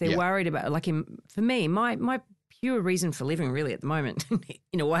therefore, if they're worried about, like for me, my pure reason for living really at the moment,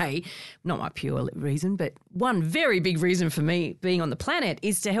 in a way, not my pure reason, but one very big reason for me being on the planet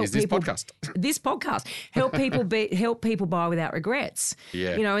is to help people. This podcast help people buy without regrets.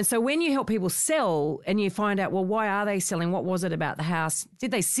 Yeah. You know, and so when you help people sell and you find out, well, why are they selling? What was it about the house?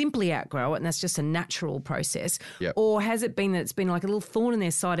 Did they simply outgrow it and that's just a natural process? Yep. Or has it been that it's been like a little thorn in their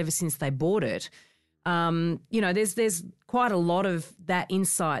side ever since they bought it? You know, there's quite a lot of that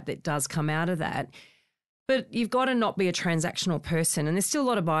insight that does come out of that. But you've got to not be a transactional person. And there's still a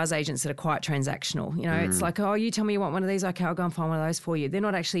lot of buyer's agents that are quite transactional. You know, it's like, oh, you tell me you want one of these. Okay, I'll go and find one of those for you. They're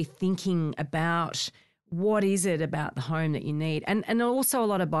not actually thinking about what is it about the home that you need. And also a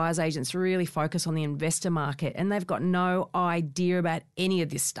lot of buyer's agents really focus on the investor market and they've got no idea about any of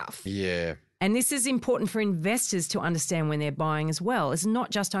this stuff. Yeah. And this is important for investors to understand when they're buying as well. It's not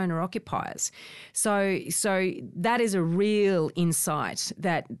just owner-occupiers. So that is a real insight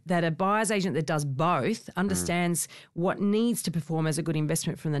that a buyer's agent that does both understands what needs to perform as a good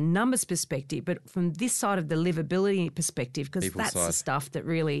investment from the numbers perspective, but from this side of the livability perspective, because that's the stuff that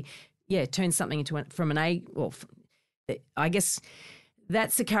really, turns something into I guess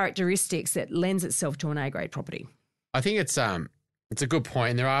that's the characteristics that lends itself to an A-grade property. I think it's a good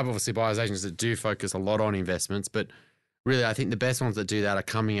point. And there are obviously buyer's agents that do focus a lot on investments, but really I think the best ones that do that are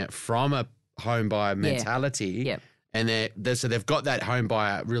coming at from a home buyer mentality. Yeah. And so they've got that home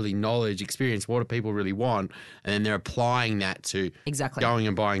buyer really knowledge, experience, what do people really want? And then they're applying that to exactly going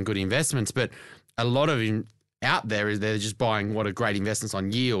and buying good investments. But a lot of out there is they're just buying what are great investments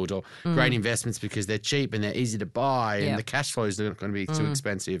on yield or great investments because they're cheap and they're easy to buy and the cash flows are not going to be too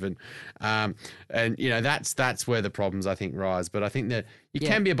expensive. And that's where the problems, I think, rise. But I think that you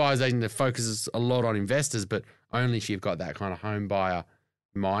can be a buyer's agent that focuses a lot on investors, but only if you've got that kind of home buyer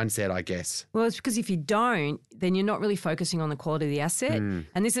mindset, I guess. Well, it's because if you don't, then you're not really focusing on the quality of the asset. And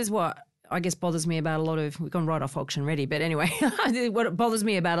this is what I guess bothers me about a lot of, we've gone right off Auction Ready, but anyway, what bothers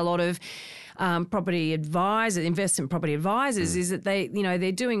me about a lot of property advisors, investment property advisors, is that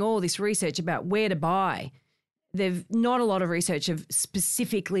they're doing all this research about where to buy. There's not a lot of research of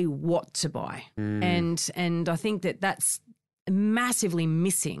specifically what to buy. And I think that's massively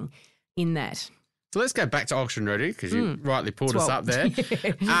missing in that. So let's go back to Auction Ready because you rightly pulled us up there.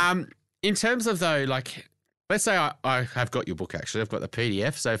 In terms of though, like, let's say I have got your book actually. I've got the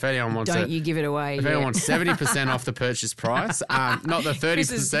PDF. So if anyone wants Don't you give it away. If anyone wants 70% off the purchase price, not the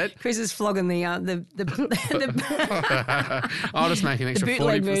 30%. Chris is flogging the I'll just make an extra the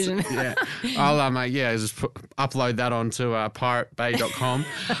bootleg 40%. version. Yeah. I'll just upload that onto piratebay.com.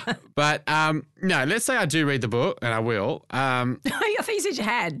 But no, let's say I do read the book, and I will. I thought you said you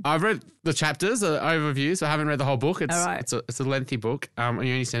had. I've read the chapters, overview, so I haven't read the whole book. All right. It's a lengthy book. You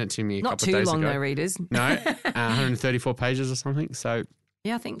only sent it to me a couple of days ago. Not too long though, readers. No, 134 pages or something. So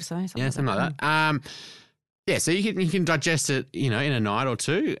yeah, I think so. Something like that. So you can digest it, in a night or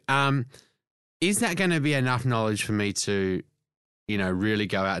two. Is that going to be enough knowledge for me to, really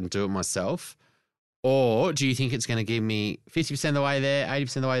go out and do it myself? Or do you think it's going to give me 50% of the way there,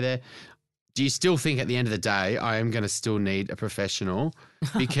 80% of the way there? Do you still think at the end of the day I am going to still need a professional?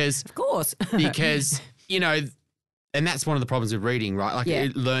 Because of course. Because, and that's one of the problems with reading, right?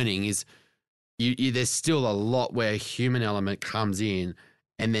 Like learning is there's still a lot where human element comes in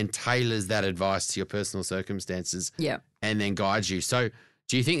and then tailors that advice to your personal circumstances and then guides you. So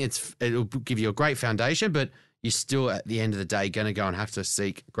do you think it'll give you a great foundation, but you're still at the end of the day going to go and have to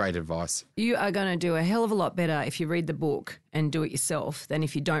seek great advice? You are going to do a hell of a lot better if you read the book and do it yourself than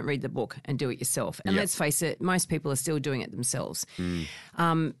if you don't read the book and do it yourself. And let's face it, most people are still doing it themselves.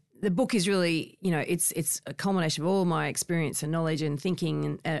 The book is really, it's a culmination of all my experience and knowledge and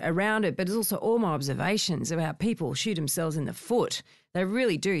thinking around it, but it's also all my observations about people shoot themselves in the foot. They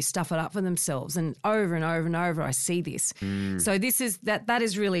really do stuff it up for themselves, and over and over I see this. So that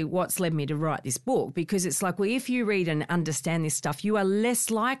is really what's led me to write this book, because it's like, well, if you read and understand this stuff, you are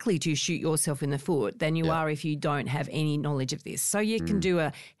less likely to shoot yourself in the foot than you are if you don't have any knowledge of this. So you can do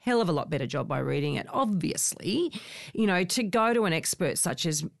a hell of a lot better job by reading it. Obviously, to go to an expert such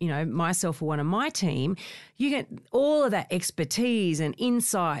as, myself or one of my team, you get all of that expertise and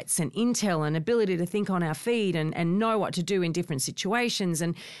insights and intel and ability to think on our feet and know what to do in different situations.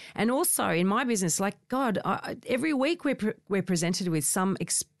 And also in my business, like, God, every week we're presented with some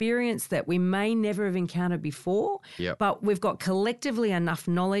experience that we may never have encountered before, but we've got collectively enough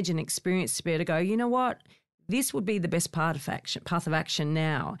knowledge and experience to be able to go, you know what? This would be the best path of action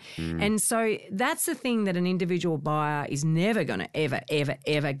now. And so that's the thing that an individual buyer is never going to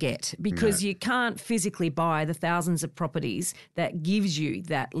ever get, because you can't physically buy the thousands of properties that gives you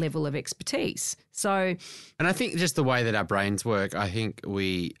that level of expertise. So, and I think just the way that our brains work, I think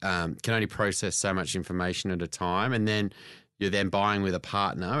we can only process so much information at a time, and then you're then buying with a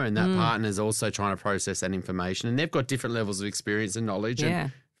partner, and that partner is also trying to process that information, and they've got different levels of experience and knowledge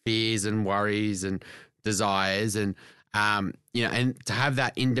and fears and worries and desires, and and to have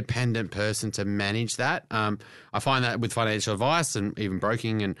that independent person to manage that. I find that with financial advice and even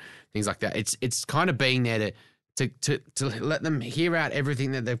broking and things like that, it's kind of being there to let them hear out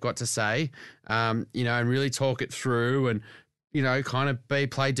everything that they've got to say, and really talk it through, and kind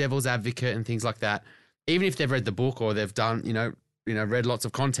of play devil's advocate and things like that. Even if they've read the book or they've done read lots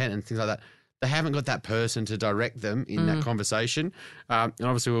of content and things like that, they haven't got that person to direct them in that conversation. And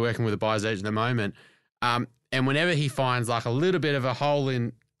obviously we're working with a buyer's agent at the moment. And whenever he finds like a little bit of a hole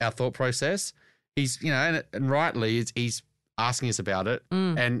in our thought process, he's, and rightly, he's asking us about it.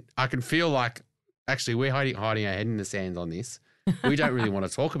 And I can feel like actually we're hiding our head in the sand on this. We don't really want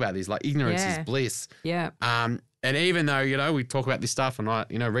to talk about this. Like, ignorance is bliss. Yeah. And even though, we talk about this stuff and I,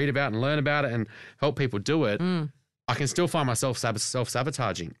 read about it and learn about it and help people do it, I can still find myself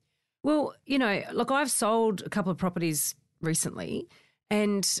self-sabotaging. Well, look, I've sold a couple of properties recently,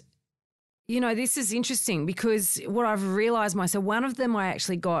 and this is interesting because what I've realised myself, one of them I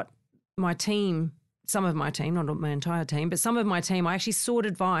actually got my team, some of my team, not my entire team, but some of my team, I actually sought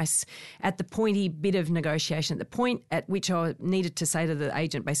advice at the pointy bit of negotiation, at the point at which I needed to say to the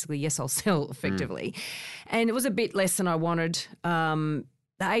agent, basically, yes, I'll sell effectively. And it was a bit less than I wanted. The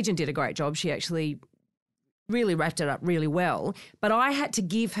agent did a great job. She actually really wrapped it up really well. But I had to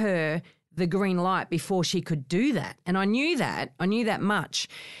give her the green light before she could do that. And I knew that much,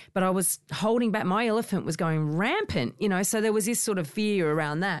 but I was holding back. My elephant was going rampant, so there was this sort of fear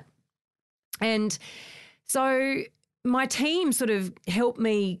around that. And so my team sort of helped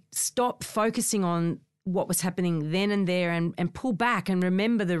me stop focusing on what was happening then and there and pull back and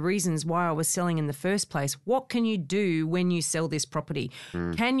remember the reasons why I was selling in the first place. What can you do when you sell this property?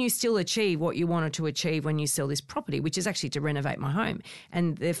 Can you still achieve what you wanted to achieve when you sell this property, which is actually to renovate my home?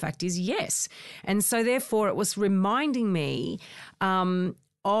 And the fact is yes. And so therefore it was reminding me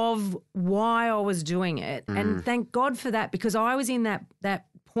of why I was doing it. And thank God for that, because I was in that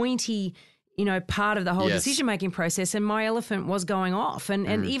pointy part of the whole decision-making process, and my elephant was going off.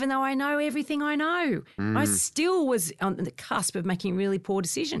 And even though I know everything I know, I still was on the cusp of making a really poor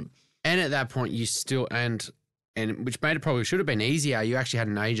decision. And at that point, you still, and which made it probably should have been easier, you actually had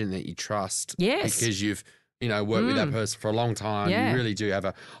an agent that you trust. Yes. Because you've, worked with that person for a long time. Yeah. You really do have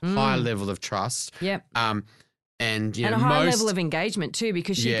a high level of trust. Yep. And a high level of engagement too,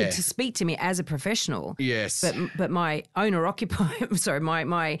 because she could to speak to me as a professional. Yes. But my owner-occupier, sorry,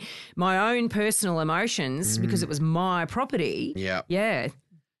 my own personal emotions, because it was my property. Yeah. Yeah.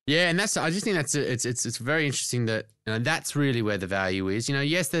 Yeah, and I just think it's very interesting that that's really where the value is.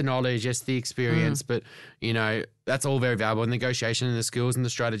 Yes, the knowledge, yes, the experience, but that's all very valuable. And negotiation and the skills and the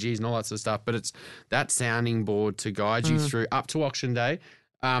strategies and all that sort of stuff. But it's that sounding board to guide you through up to auction day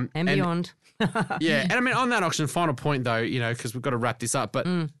and beyond. Yeah, and I mean on that auction, final point though, because we've got to wrap this up. But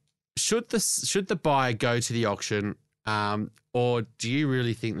should the buyer go to the auction, or do you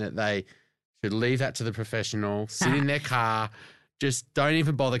really think that they should leave that to the professional, sit in their car, just don't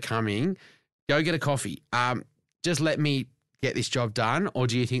even bother coming, go get a coffee, just let me get this job done? Or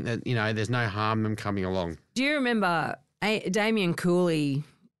do you think that there's no harm them coming along? Do you remember Damien Cooley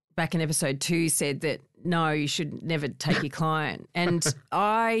back in episode 2 said that no, you should never take your client. And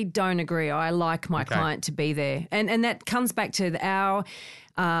I don't agree. I like my client to be there. And that comes back to our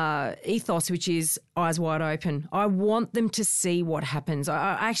ethos, which is eyes wide open. I want them to see what happens.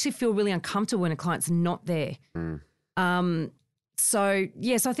 I actually feel really uncomfortable when a client's not there. So,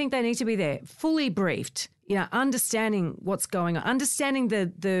 yes, I think they need to be there, fully briefed, understanding what's going on, understanding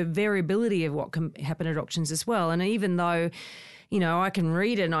the variability of what can happen at auctions as well. And even though I can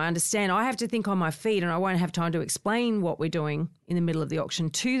read it and I understand, I have to think on my feet, and I won't have time to explain what we're doing in the middle of the auction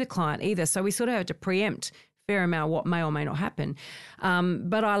to the client either. So we sort of have to preempt a fair amount of what may or may not happen.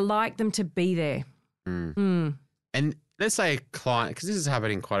 But I like them to be there. And let's say a client, because this is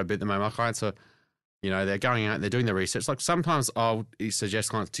happening quite a bit at the moment, my clients are, they're going out, they're doing their research. Like sometimes I'll suggest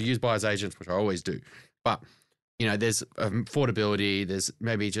clients to use buyer's agents, which I always do. But, there's affordability, there's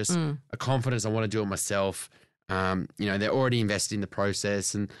maybe just a confidence, I want to do it myself. They're already invested in the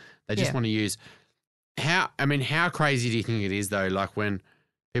process and they just want to use how crazy do you think it is though? Like when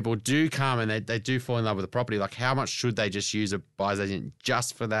people do come and they do fall in love with the property, like how much should they just use a buyer's agent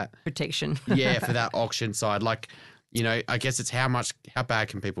just for that protection? For that auction side. Like, I guess it's how bad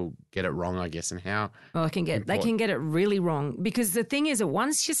can people get it wrong, I guess, and how they can get it really wrong. Because the thing is that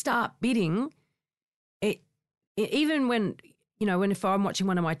once you start bidding, even when if I'm watching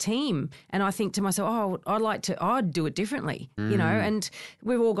one of my team and I think to myself, I'd do it differently, and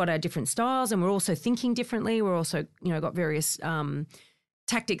we've all got our different styles and we're also thinking differently. We're also, got various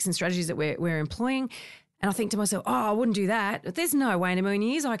tactics and strategies that we're employing. And I think to myself, I wouldn't do that. There's no way in a million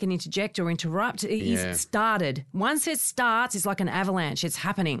years I can interject or interrupt. It's started. Once it starts, it's like an avalanche. It's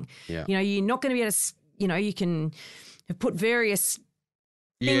happening. Yeah. You're not going to be able to, you can put various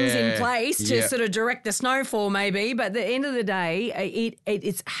things in place to sort of direct the snowfall maybe, but at the end of the day,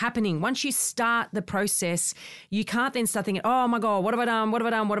 it's happening. Once you start the process, you can't then start thinking, oh my God, what have I done? What have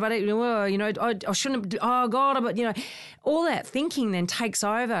I done? What about it? I shouldn't have, oh God, but all that thinking then takes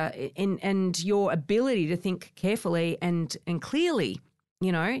over and your ability to think carefully and clearly,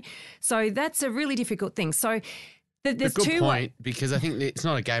 so that's a really difficult thing. So there's a good point, because I think it's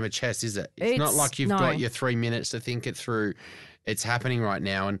not a game of chess, is it? It's not like you've got your 3 minutes to think it through. It's happening right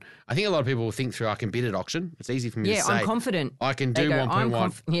now. And I think a lot of people will think through, I can bid at auction. It's easy for me to say. I'm confident. I can do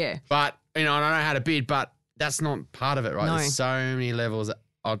 1.1. But, I don't know how to bid, but that's not part of it, right? No. There's so many levels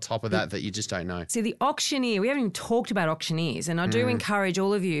on top of that you just don't know. See, the auctioneer, we haven't even talked about auctioneers. And I do encourage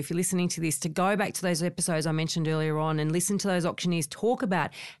all of you, if you're listening to this, to go back to those episodes I mentioned earlier on and listen to those auctioneers talk about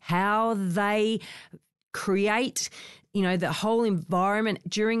how they create the whole environment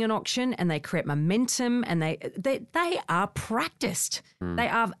during an auction, and they create momentum, and they are practiced. They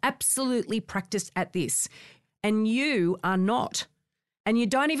are absolutely practiced at this. And you are not. and you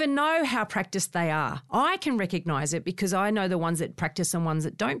don't even know how practiced they are. I can recognise it because I know the ones that practice and ones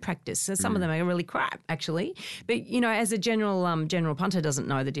that don't practice. So some of them are really crap, actually. But, as a general punter doesn't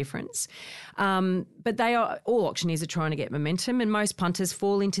know the difference. But all auctioneers are trying to get momentum, and most punters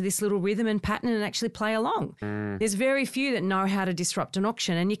fall into this little rhythm and pattern and actually play along. There's very few that know how to disrupt an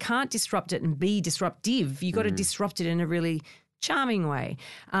auction, and you can't disrupt it and be disruptive. You've got to disrupt it in a really charming way.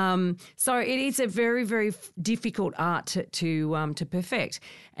 So it is a very, very difficult art to perfect.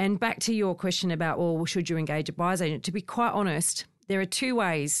 And back to your question about, well, should you engage a buyer's agent? To be quite honest, there are two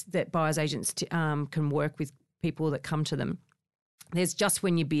ways that buyer's agents can work with people that come to them. There's just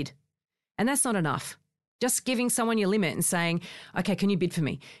when you bid, and that's not enough. Just giving someone your limit and saying, okay, can you bid for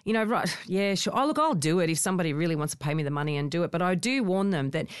me? Right, yeah, sure. Oh, look, I'll do it if somebody really wants to pay me the money and do it. But I do warn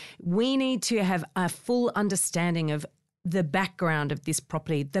them that we need to have a full understanding of the background of this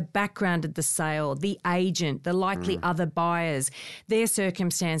property, the background of the sale, the agent, the likely other buyers, their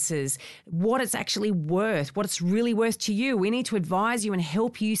circumstances, what it's actually worth, what it's really worth to you. We need to advise you and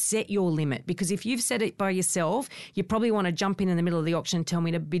help you set your limit, because if you've set it by yourself, you probably want to jump in the middle of the auction and tell me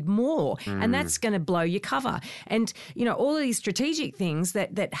to bid more, and that's going to blow your cover. And, all of these strategic things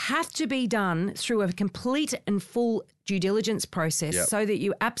that have to be done through a complete and full due diligence process so that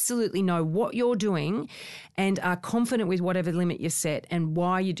you absolutely know what you're doing and are confident with whatever limit you've set and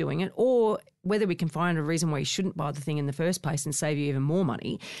why you're doing it, or whether we can find a reason why you shouldn't buy the thing in the first place and save you even more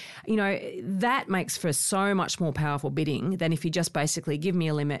money. That makes for so much more powerful bidding than if you just basically give me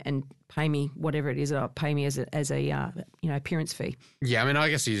a limit and pay me whatever it is that I'll pay me as a appearance fee. Yeah, I mean, I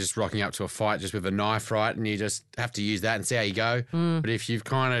guess you're just rocking up to a fight just with a knife, right? And you just have to use that and see how you go. But if you've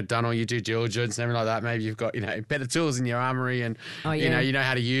kind of done all your due diligence and everything like that, maybe you've got, better tools in your armory and, you know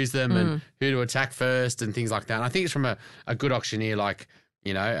how to use them and who to attack first and things like that. And I think it's from a good auctioneer like,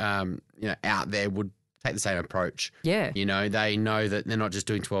 out there would take the same approach. Yeah. They know that they're not just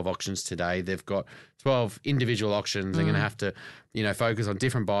doing 12 auctions today. They've got 12 individual auctions. They're going to have to, focus on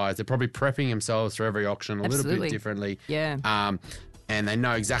different buyers. They're probably prepping themselves for every auction a little bit differently. Yeah. And they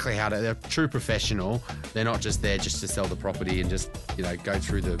know exactly how to, they're a true professional. They're not just there just to sell the property and just, go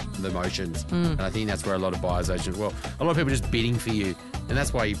through the motions. And I think that's where a lot of buyers agents, a lot of people are just bidding for you. And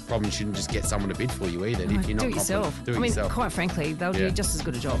that's why you probably shouldn't just get someone to bid for you either. If you're not do it yourself. Do it yourself. Quite frankly, they'll do just as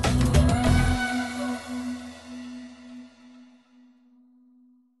good a job.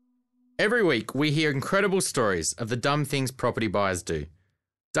 Every week, we hear incredible stories of the dumb things property buyers do.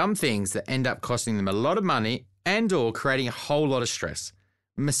 Dumb things that end up costing them a lot of money and or creating a whole lot of stress.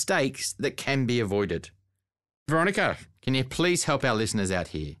 Mistakes that can be avoided. Veronica, can you please help our listeners out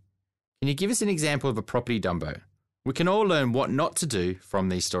here? Can you give us an example of a property dumbo? We can all learn what not to do from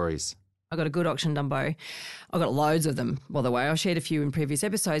these stories. I got a good auction dumbo. I got loads of them, by the way. I shared a few in previous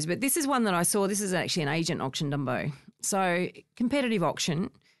episodes, but this is one that I saw. This is actually an agent auction dumbo. So competitive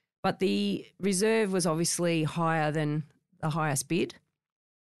auction, but the reserve was obviously higher than the highest bid.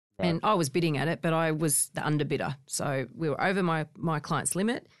 Right. And I was bidding at it, but I was the underbidder. So we were over my client's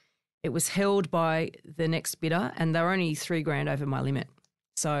limit. It was held by the next bidder, and they were only $3,000 over my limit.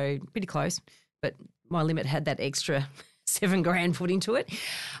 So pretty close, but my limit had that extra $7,000 put into it.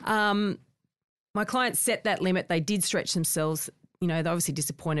 My clients set that limit. They did stretch themselves. They're obviously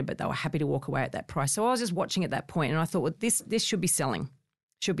disappointed, but they were happy to walk away at that price. So I was just watching at that point, and I thought, well, this should be selling.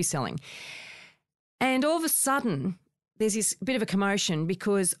 And all of a sudden, there's this bit of a commotion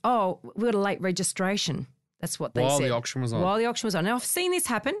because, we got a late registration. That's what they said. While the auction was on. Now, I've seen this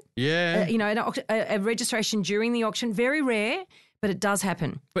happen. Yeah. A registration during the auction, very rare, but it does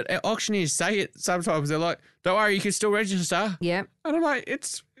happen. But auctioneers say it sometimes. They're like, don't worry, you can still register. Yeah. And I'm like,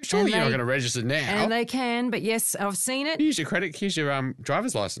 surely you're not going to register now. And they can, but yes, I've seen it. Here's your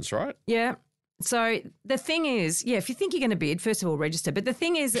driver's license, right? Yeah. So the thing is, if you think you're going to bid, first of all, register. But the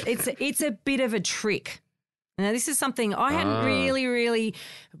thing is, it's a bit of a trick. Now, this is something I hadn't really,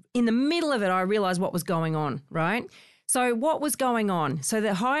 in the middle of it, I realised what was going on, right? So what was going on? So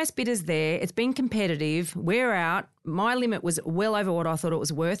the highest bidder's there. It's been competitive. We're out. My limit was well over what I thought it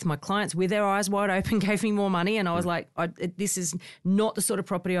was worth. My clients, with their eyes wide open, gave me more money. And I was like, this is not the sort of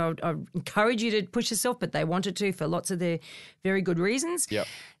property I encourage you to push yourself, but they wanted to for lots of their very good reasons. Yep.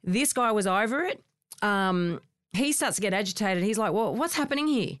 This guy was over it. He starts to get agitated. He's like, well, what's happening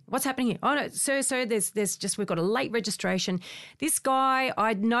here? Oh, no, sir, we've got a late registration. This guy,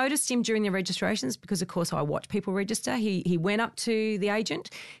 I'd noticed him during the registrations because, of course, I watch people register. He went up to the agent.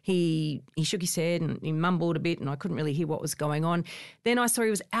 He shook his head and he mumbled a bit and I couldn't really hear what was going on. Then I saw he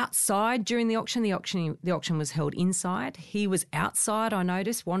was outside during the auction. The auction was held inside. He was outside, I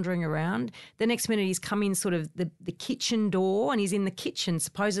noticed, wandering around. The next minute he's come in sort of the kitchen door and he's in the kitchen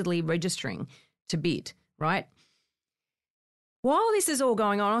supposedly registering to bid, right? while this is all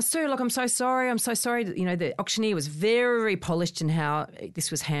going on, I'm so sorry. I'm so sorry. You know, the auctioneer was very polished in how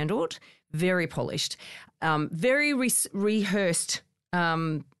this was handled, very polished, very rehearsed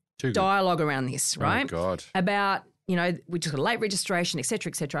dialogue around this, right? Oh, God. About, you know, we took a late registration, et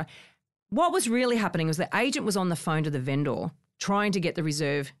cetera, et cetera. What was really happening was the agent was on the phone to the vendor trying to get the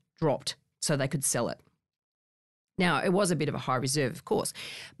reserve dropped so they could sell it. Now, it was a bit of a high reserve, of course,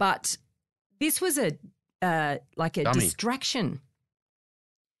 but this was a distraction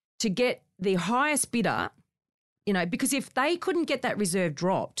to get the highest bidder, you know, because if they couldn't get that reserve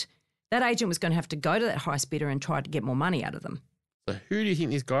dropped, that agent was going to have to go to that highest bidder and try to get more money out of them. So who do you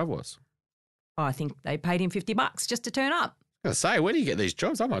think this guy was? I think they paid him $50 just to turn up. I was going to say, where do you get these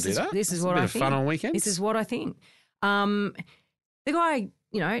jobs? I might do that. This is what I think. A bit of fun on weekends. This is what I think. The guy,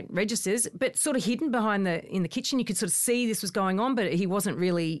 you know, registers, but sort of hidden in the kitchen. You could sort of see this was going on, but he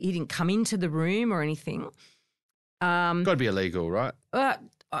didn't come into the room or anything. Got to be illegal, right? I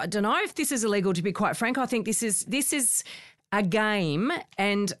don't know if this is illegal, to be quite frank. I think this is a game,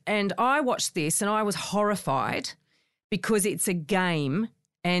 and I watched this and I was horrified because it's a game.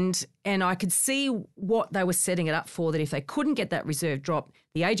 And I could see what they were setting it up for, that if they couldn't get that reserve drop,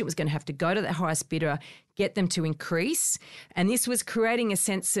 the agent was going to have to go to that highest bidder, get them to increase. And this was creating a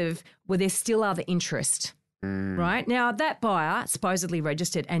sense of, well, there still are the interest, right? Now, that buyer supposedly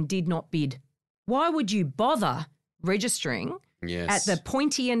registered and did not bid. Why would you bother registering at the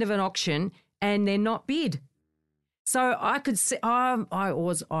pointy end of an auction and then not bid? So I could see I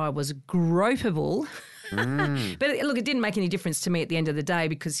was gropeable. But look, it didn't make any difference to me at the end of the day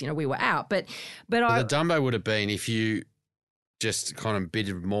because, you know, we were out. But the Dumbo would have been if you just kind of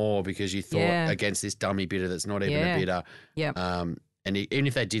bid more because you thought against this dummy bidder that's not even a bidder. Yeah. And even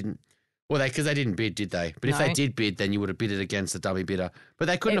if they didn't, because they didn't bid, did they? But if they did bid, then you would have bidded against the dummy bidder. But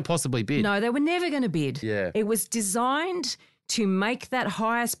they couldn't have possibly bid. No, they were never going to bid. Yeah. It was designed to make that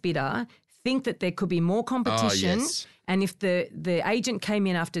highest bidder think that there could be more competition. Oh, yes. And if the agent came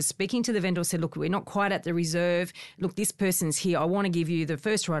in after speaking to the vendor, said, look, we're not quite at the reserve. Look, this person's here. I want to give you the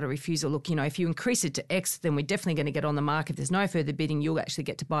first right of refusal. Look, you know, if you increase it to X, then we're definitely going to get on the market. If there's no further bidding, you'll actually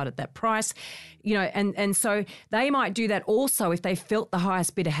get to buy it at that price. You know, and so they might do that also if they felt the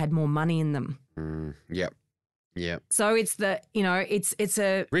highest bidder had more money in them. Yep. Yeah. So it's it's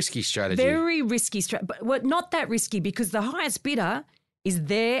a risky strategy. Very risky strategy. But not that risky because the highest bidder is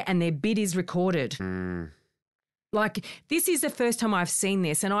there and their bid is recorded. Like, this is the first time I've seen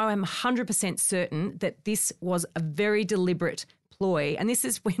this, and I am 100% certain that this was a very deliberate ploy. And this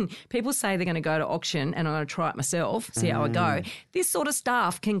is when people say they're going to go to auction and I'm going to try it myself, see how I go. This sort of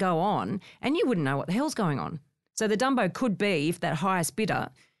stuff can go on and you wouldn't know what the hell's going on. So the Dumbo could be if that highest bidder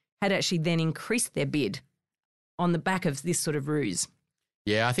had actually then increased their bid on the back of this sort of ruse.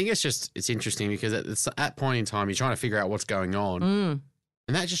 Yeah, I think it's interesting because at that point in time, you're trying to figure out what's going on.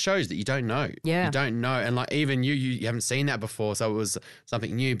 And that just shows that you don't know. Yeah. You don't know. And like even you haven't seen that before, so it was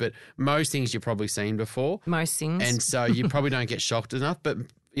something new. But most things you've probably seen before. Most things. And so you probably don't get shocked enough. But,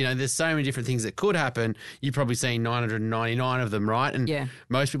 you know, there's so many different things that could happen. You've probably seen 999 of them, right? And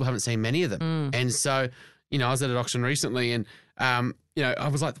most people haven't seen many of them. And so, you know, I was at an auction recently and, you know, I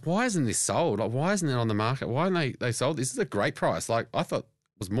was like, why isn't this sold? Like, why isn't it on the market? Why haven't they sold? This is a great price. Like, I thought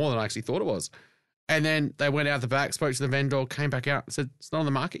it was more than I actually thought it was. And then they went out the back, spoke to the vendor, came back out and said, it's not on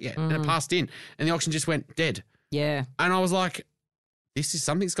the market yet. And it passed in. And the auction just went dead. Yeah. And I was like,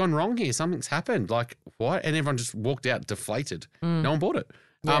 something's gone wrong here. Something's happened. Like, what? And everyone just walked out deflated. No one bought it.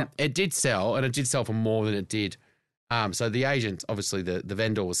 Yeah. It did sell, and it did sell for more than it did. So the agent, obviously the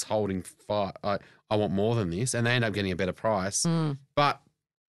vendor was holding fire. I want more than this. And they ended up getting a better price. But,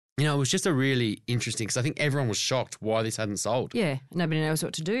 you know, it was just a really interesting because I think everyone was shocked why this hadn't sold. Yeah. Nobody knows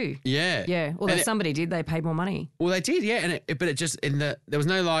what to do. Yeah. Yeah. Although somebody did, they paid more money. Well, they did, yeah. And but it just, there was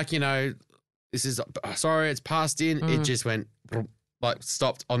no like, you know, this is, sorry, it's passed in. It just went, like,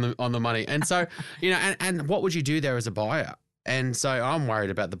 stopped on the money. And so, you know, and what would you do there as a buyer? And so I'm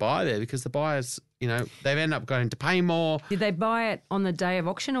worried about the buyer there because the buyers, you know, they've ended up going to pay more. Did they buy it on the day of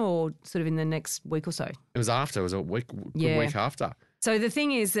auction or sort of in the next week or so? It was after. It was a week, good week after. So the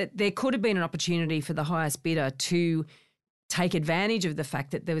thing is that there could have been an opportunity for the highest bidder to take advantage of the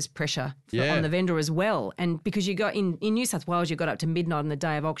fact that there was pressure on the vendor as well. And because you got in New South Wales, you got up to midnight on the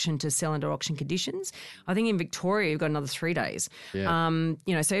day of auction to sell under auction conditions. I think in Victoria, you've got another 3 days. Yeah.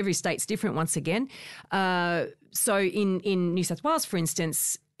 You know, so every state's different once again. So in New South Wales, for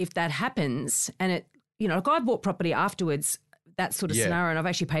instance, if that happens and it, you know, like I bought property afterwards, that sort of scenario, and I've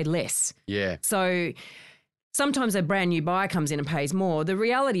actually paid less. Yeah. So Sometimes a brand new buyer comes in and pays more. The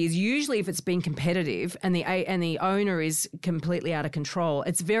reality is usually if it's been competitive and the owner is completely out of control,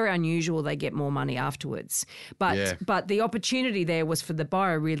 it's very unusual they get more money afterwards. But the opportunity there was for the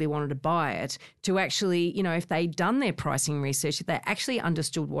buyer who really wanted to buy it to actually, if they'd done their pricing research, if they actually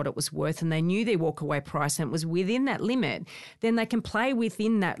understood what it was worth and they knew their walkaway price and it was within that limit, then they can play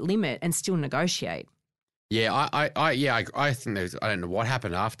within that limit and still negotiate. Yeah, I think I don't know what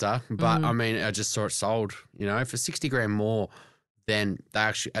happened after, but I mean, I just saw it sold, for 60 grand more than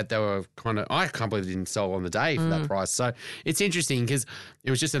they were kind of, I can't believe it didn't sell on the day for that price. So it's interesting because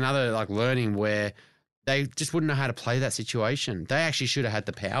it was just another learning where they just wouldn't know how to play that situation. They actually should have had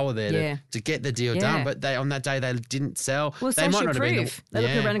the power there to get the deal done, but on that day they didn't sell. Well, they social proof. They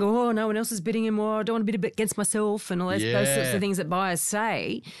look around and go, oh, no one else is bidding in more. I don't want to bid a bit against myself and all those sorts of things that buyers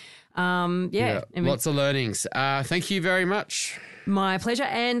say. Lots of learnings. Thank you very much. My pleasure.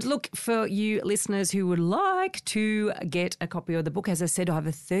 And look, for you listeners who would like to get a copy of the book, as I said, I have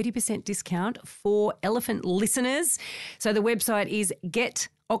a 30% discount for Elephant listeners. So the website is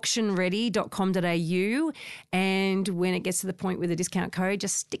getauctionready.com.au. And when it gets to the point with a discount code,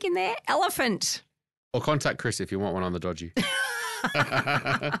 just stick in there, Elephant. Or contact Chris if you want one on the dodgy.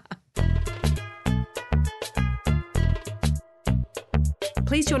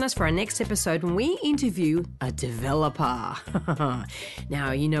 Please join us for our next episode when we interview a developer.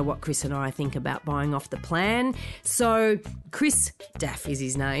 Now, you know what Chris and I think about buying off the plan. So Chris Daff is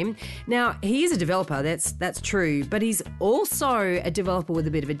his name. Now, he is a developer, that's true, but he's also a developer with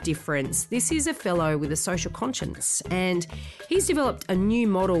a bit of a difference. This is a fellow with a social conscience, and he's developed a new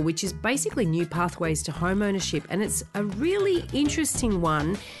model which is basically new pathways to home ownership, and it's a really interesting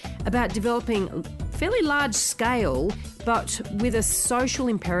one about developing fairly large scale but with a social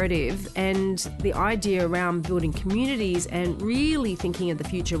imperative and the idea around building communities and really thinking of the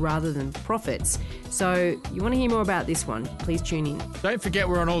future rather than profits. So you want to hear more about this one, please tune in. Don't forget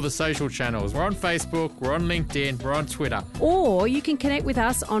we're on all the social channels. We're on Facebook, we're on LinkedIn, we're on Twitter. Or you can connect with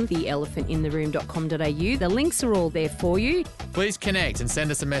us on theelephantintheroom.com.au. The links are all there for you. Please connect and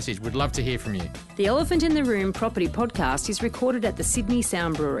send us a message. We'd love to hear from you. The Elephant in the Room Property Podcast is recorded at the Sydney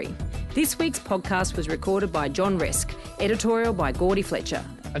Sound Brewery. This week's podcast was recorded by John Resk, editorial by Gordy Fletcher.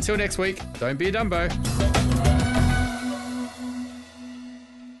 Until next week, don't be a Dumbo.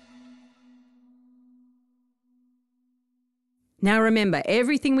 Now remember,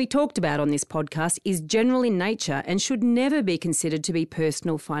 everything we talked about on this podcast is general in nature and should never be considered to be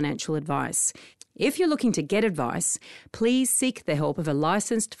personal financial advice. If you're looking to get advice, please seek the help of a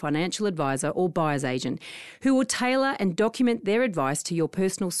licensed financial advisor or buyer's agent who will tailor and document their advice to your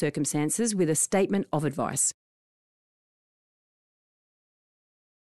personal circumstances with a statement of advice.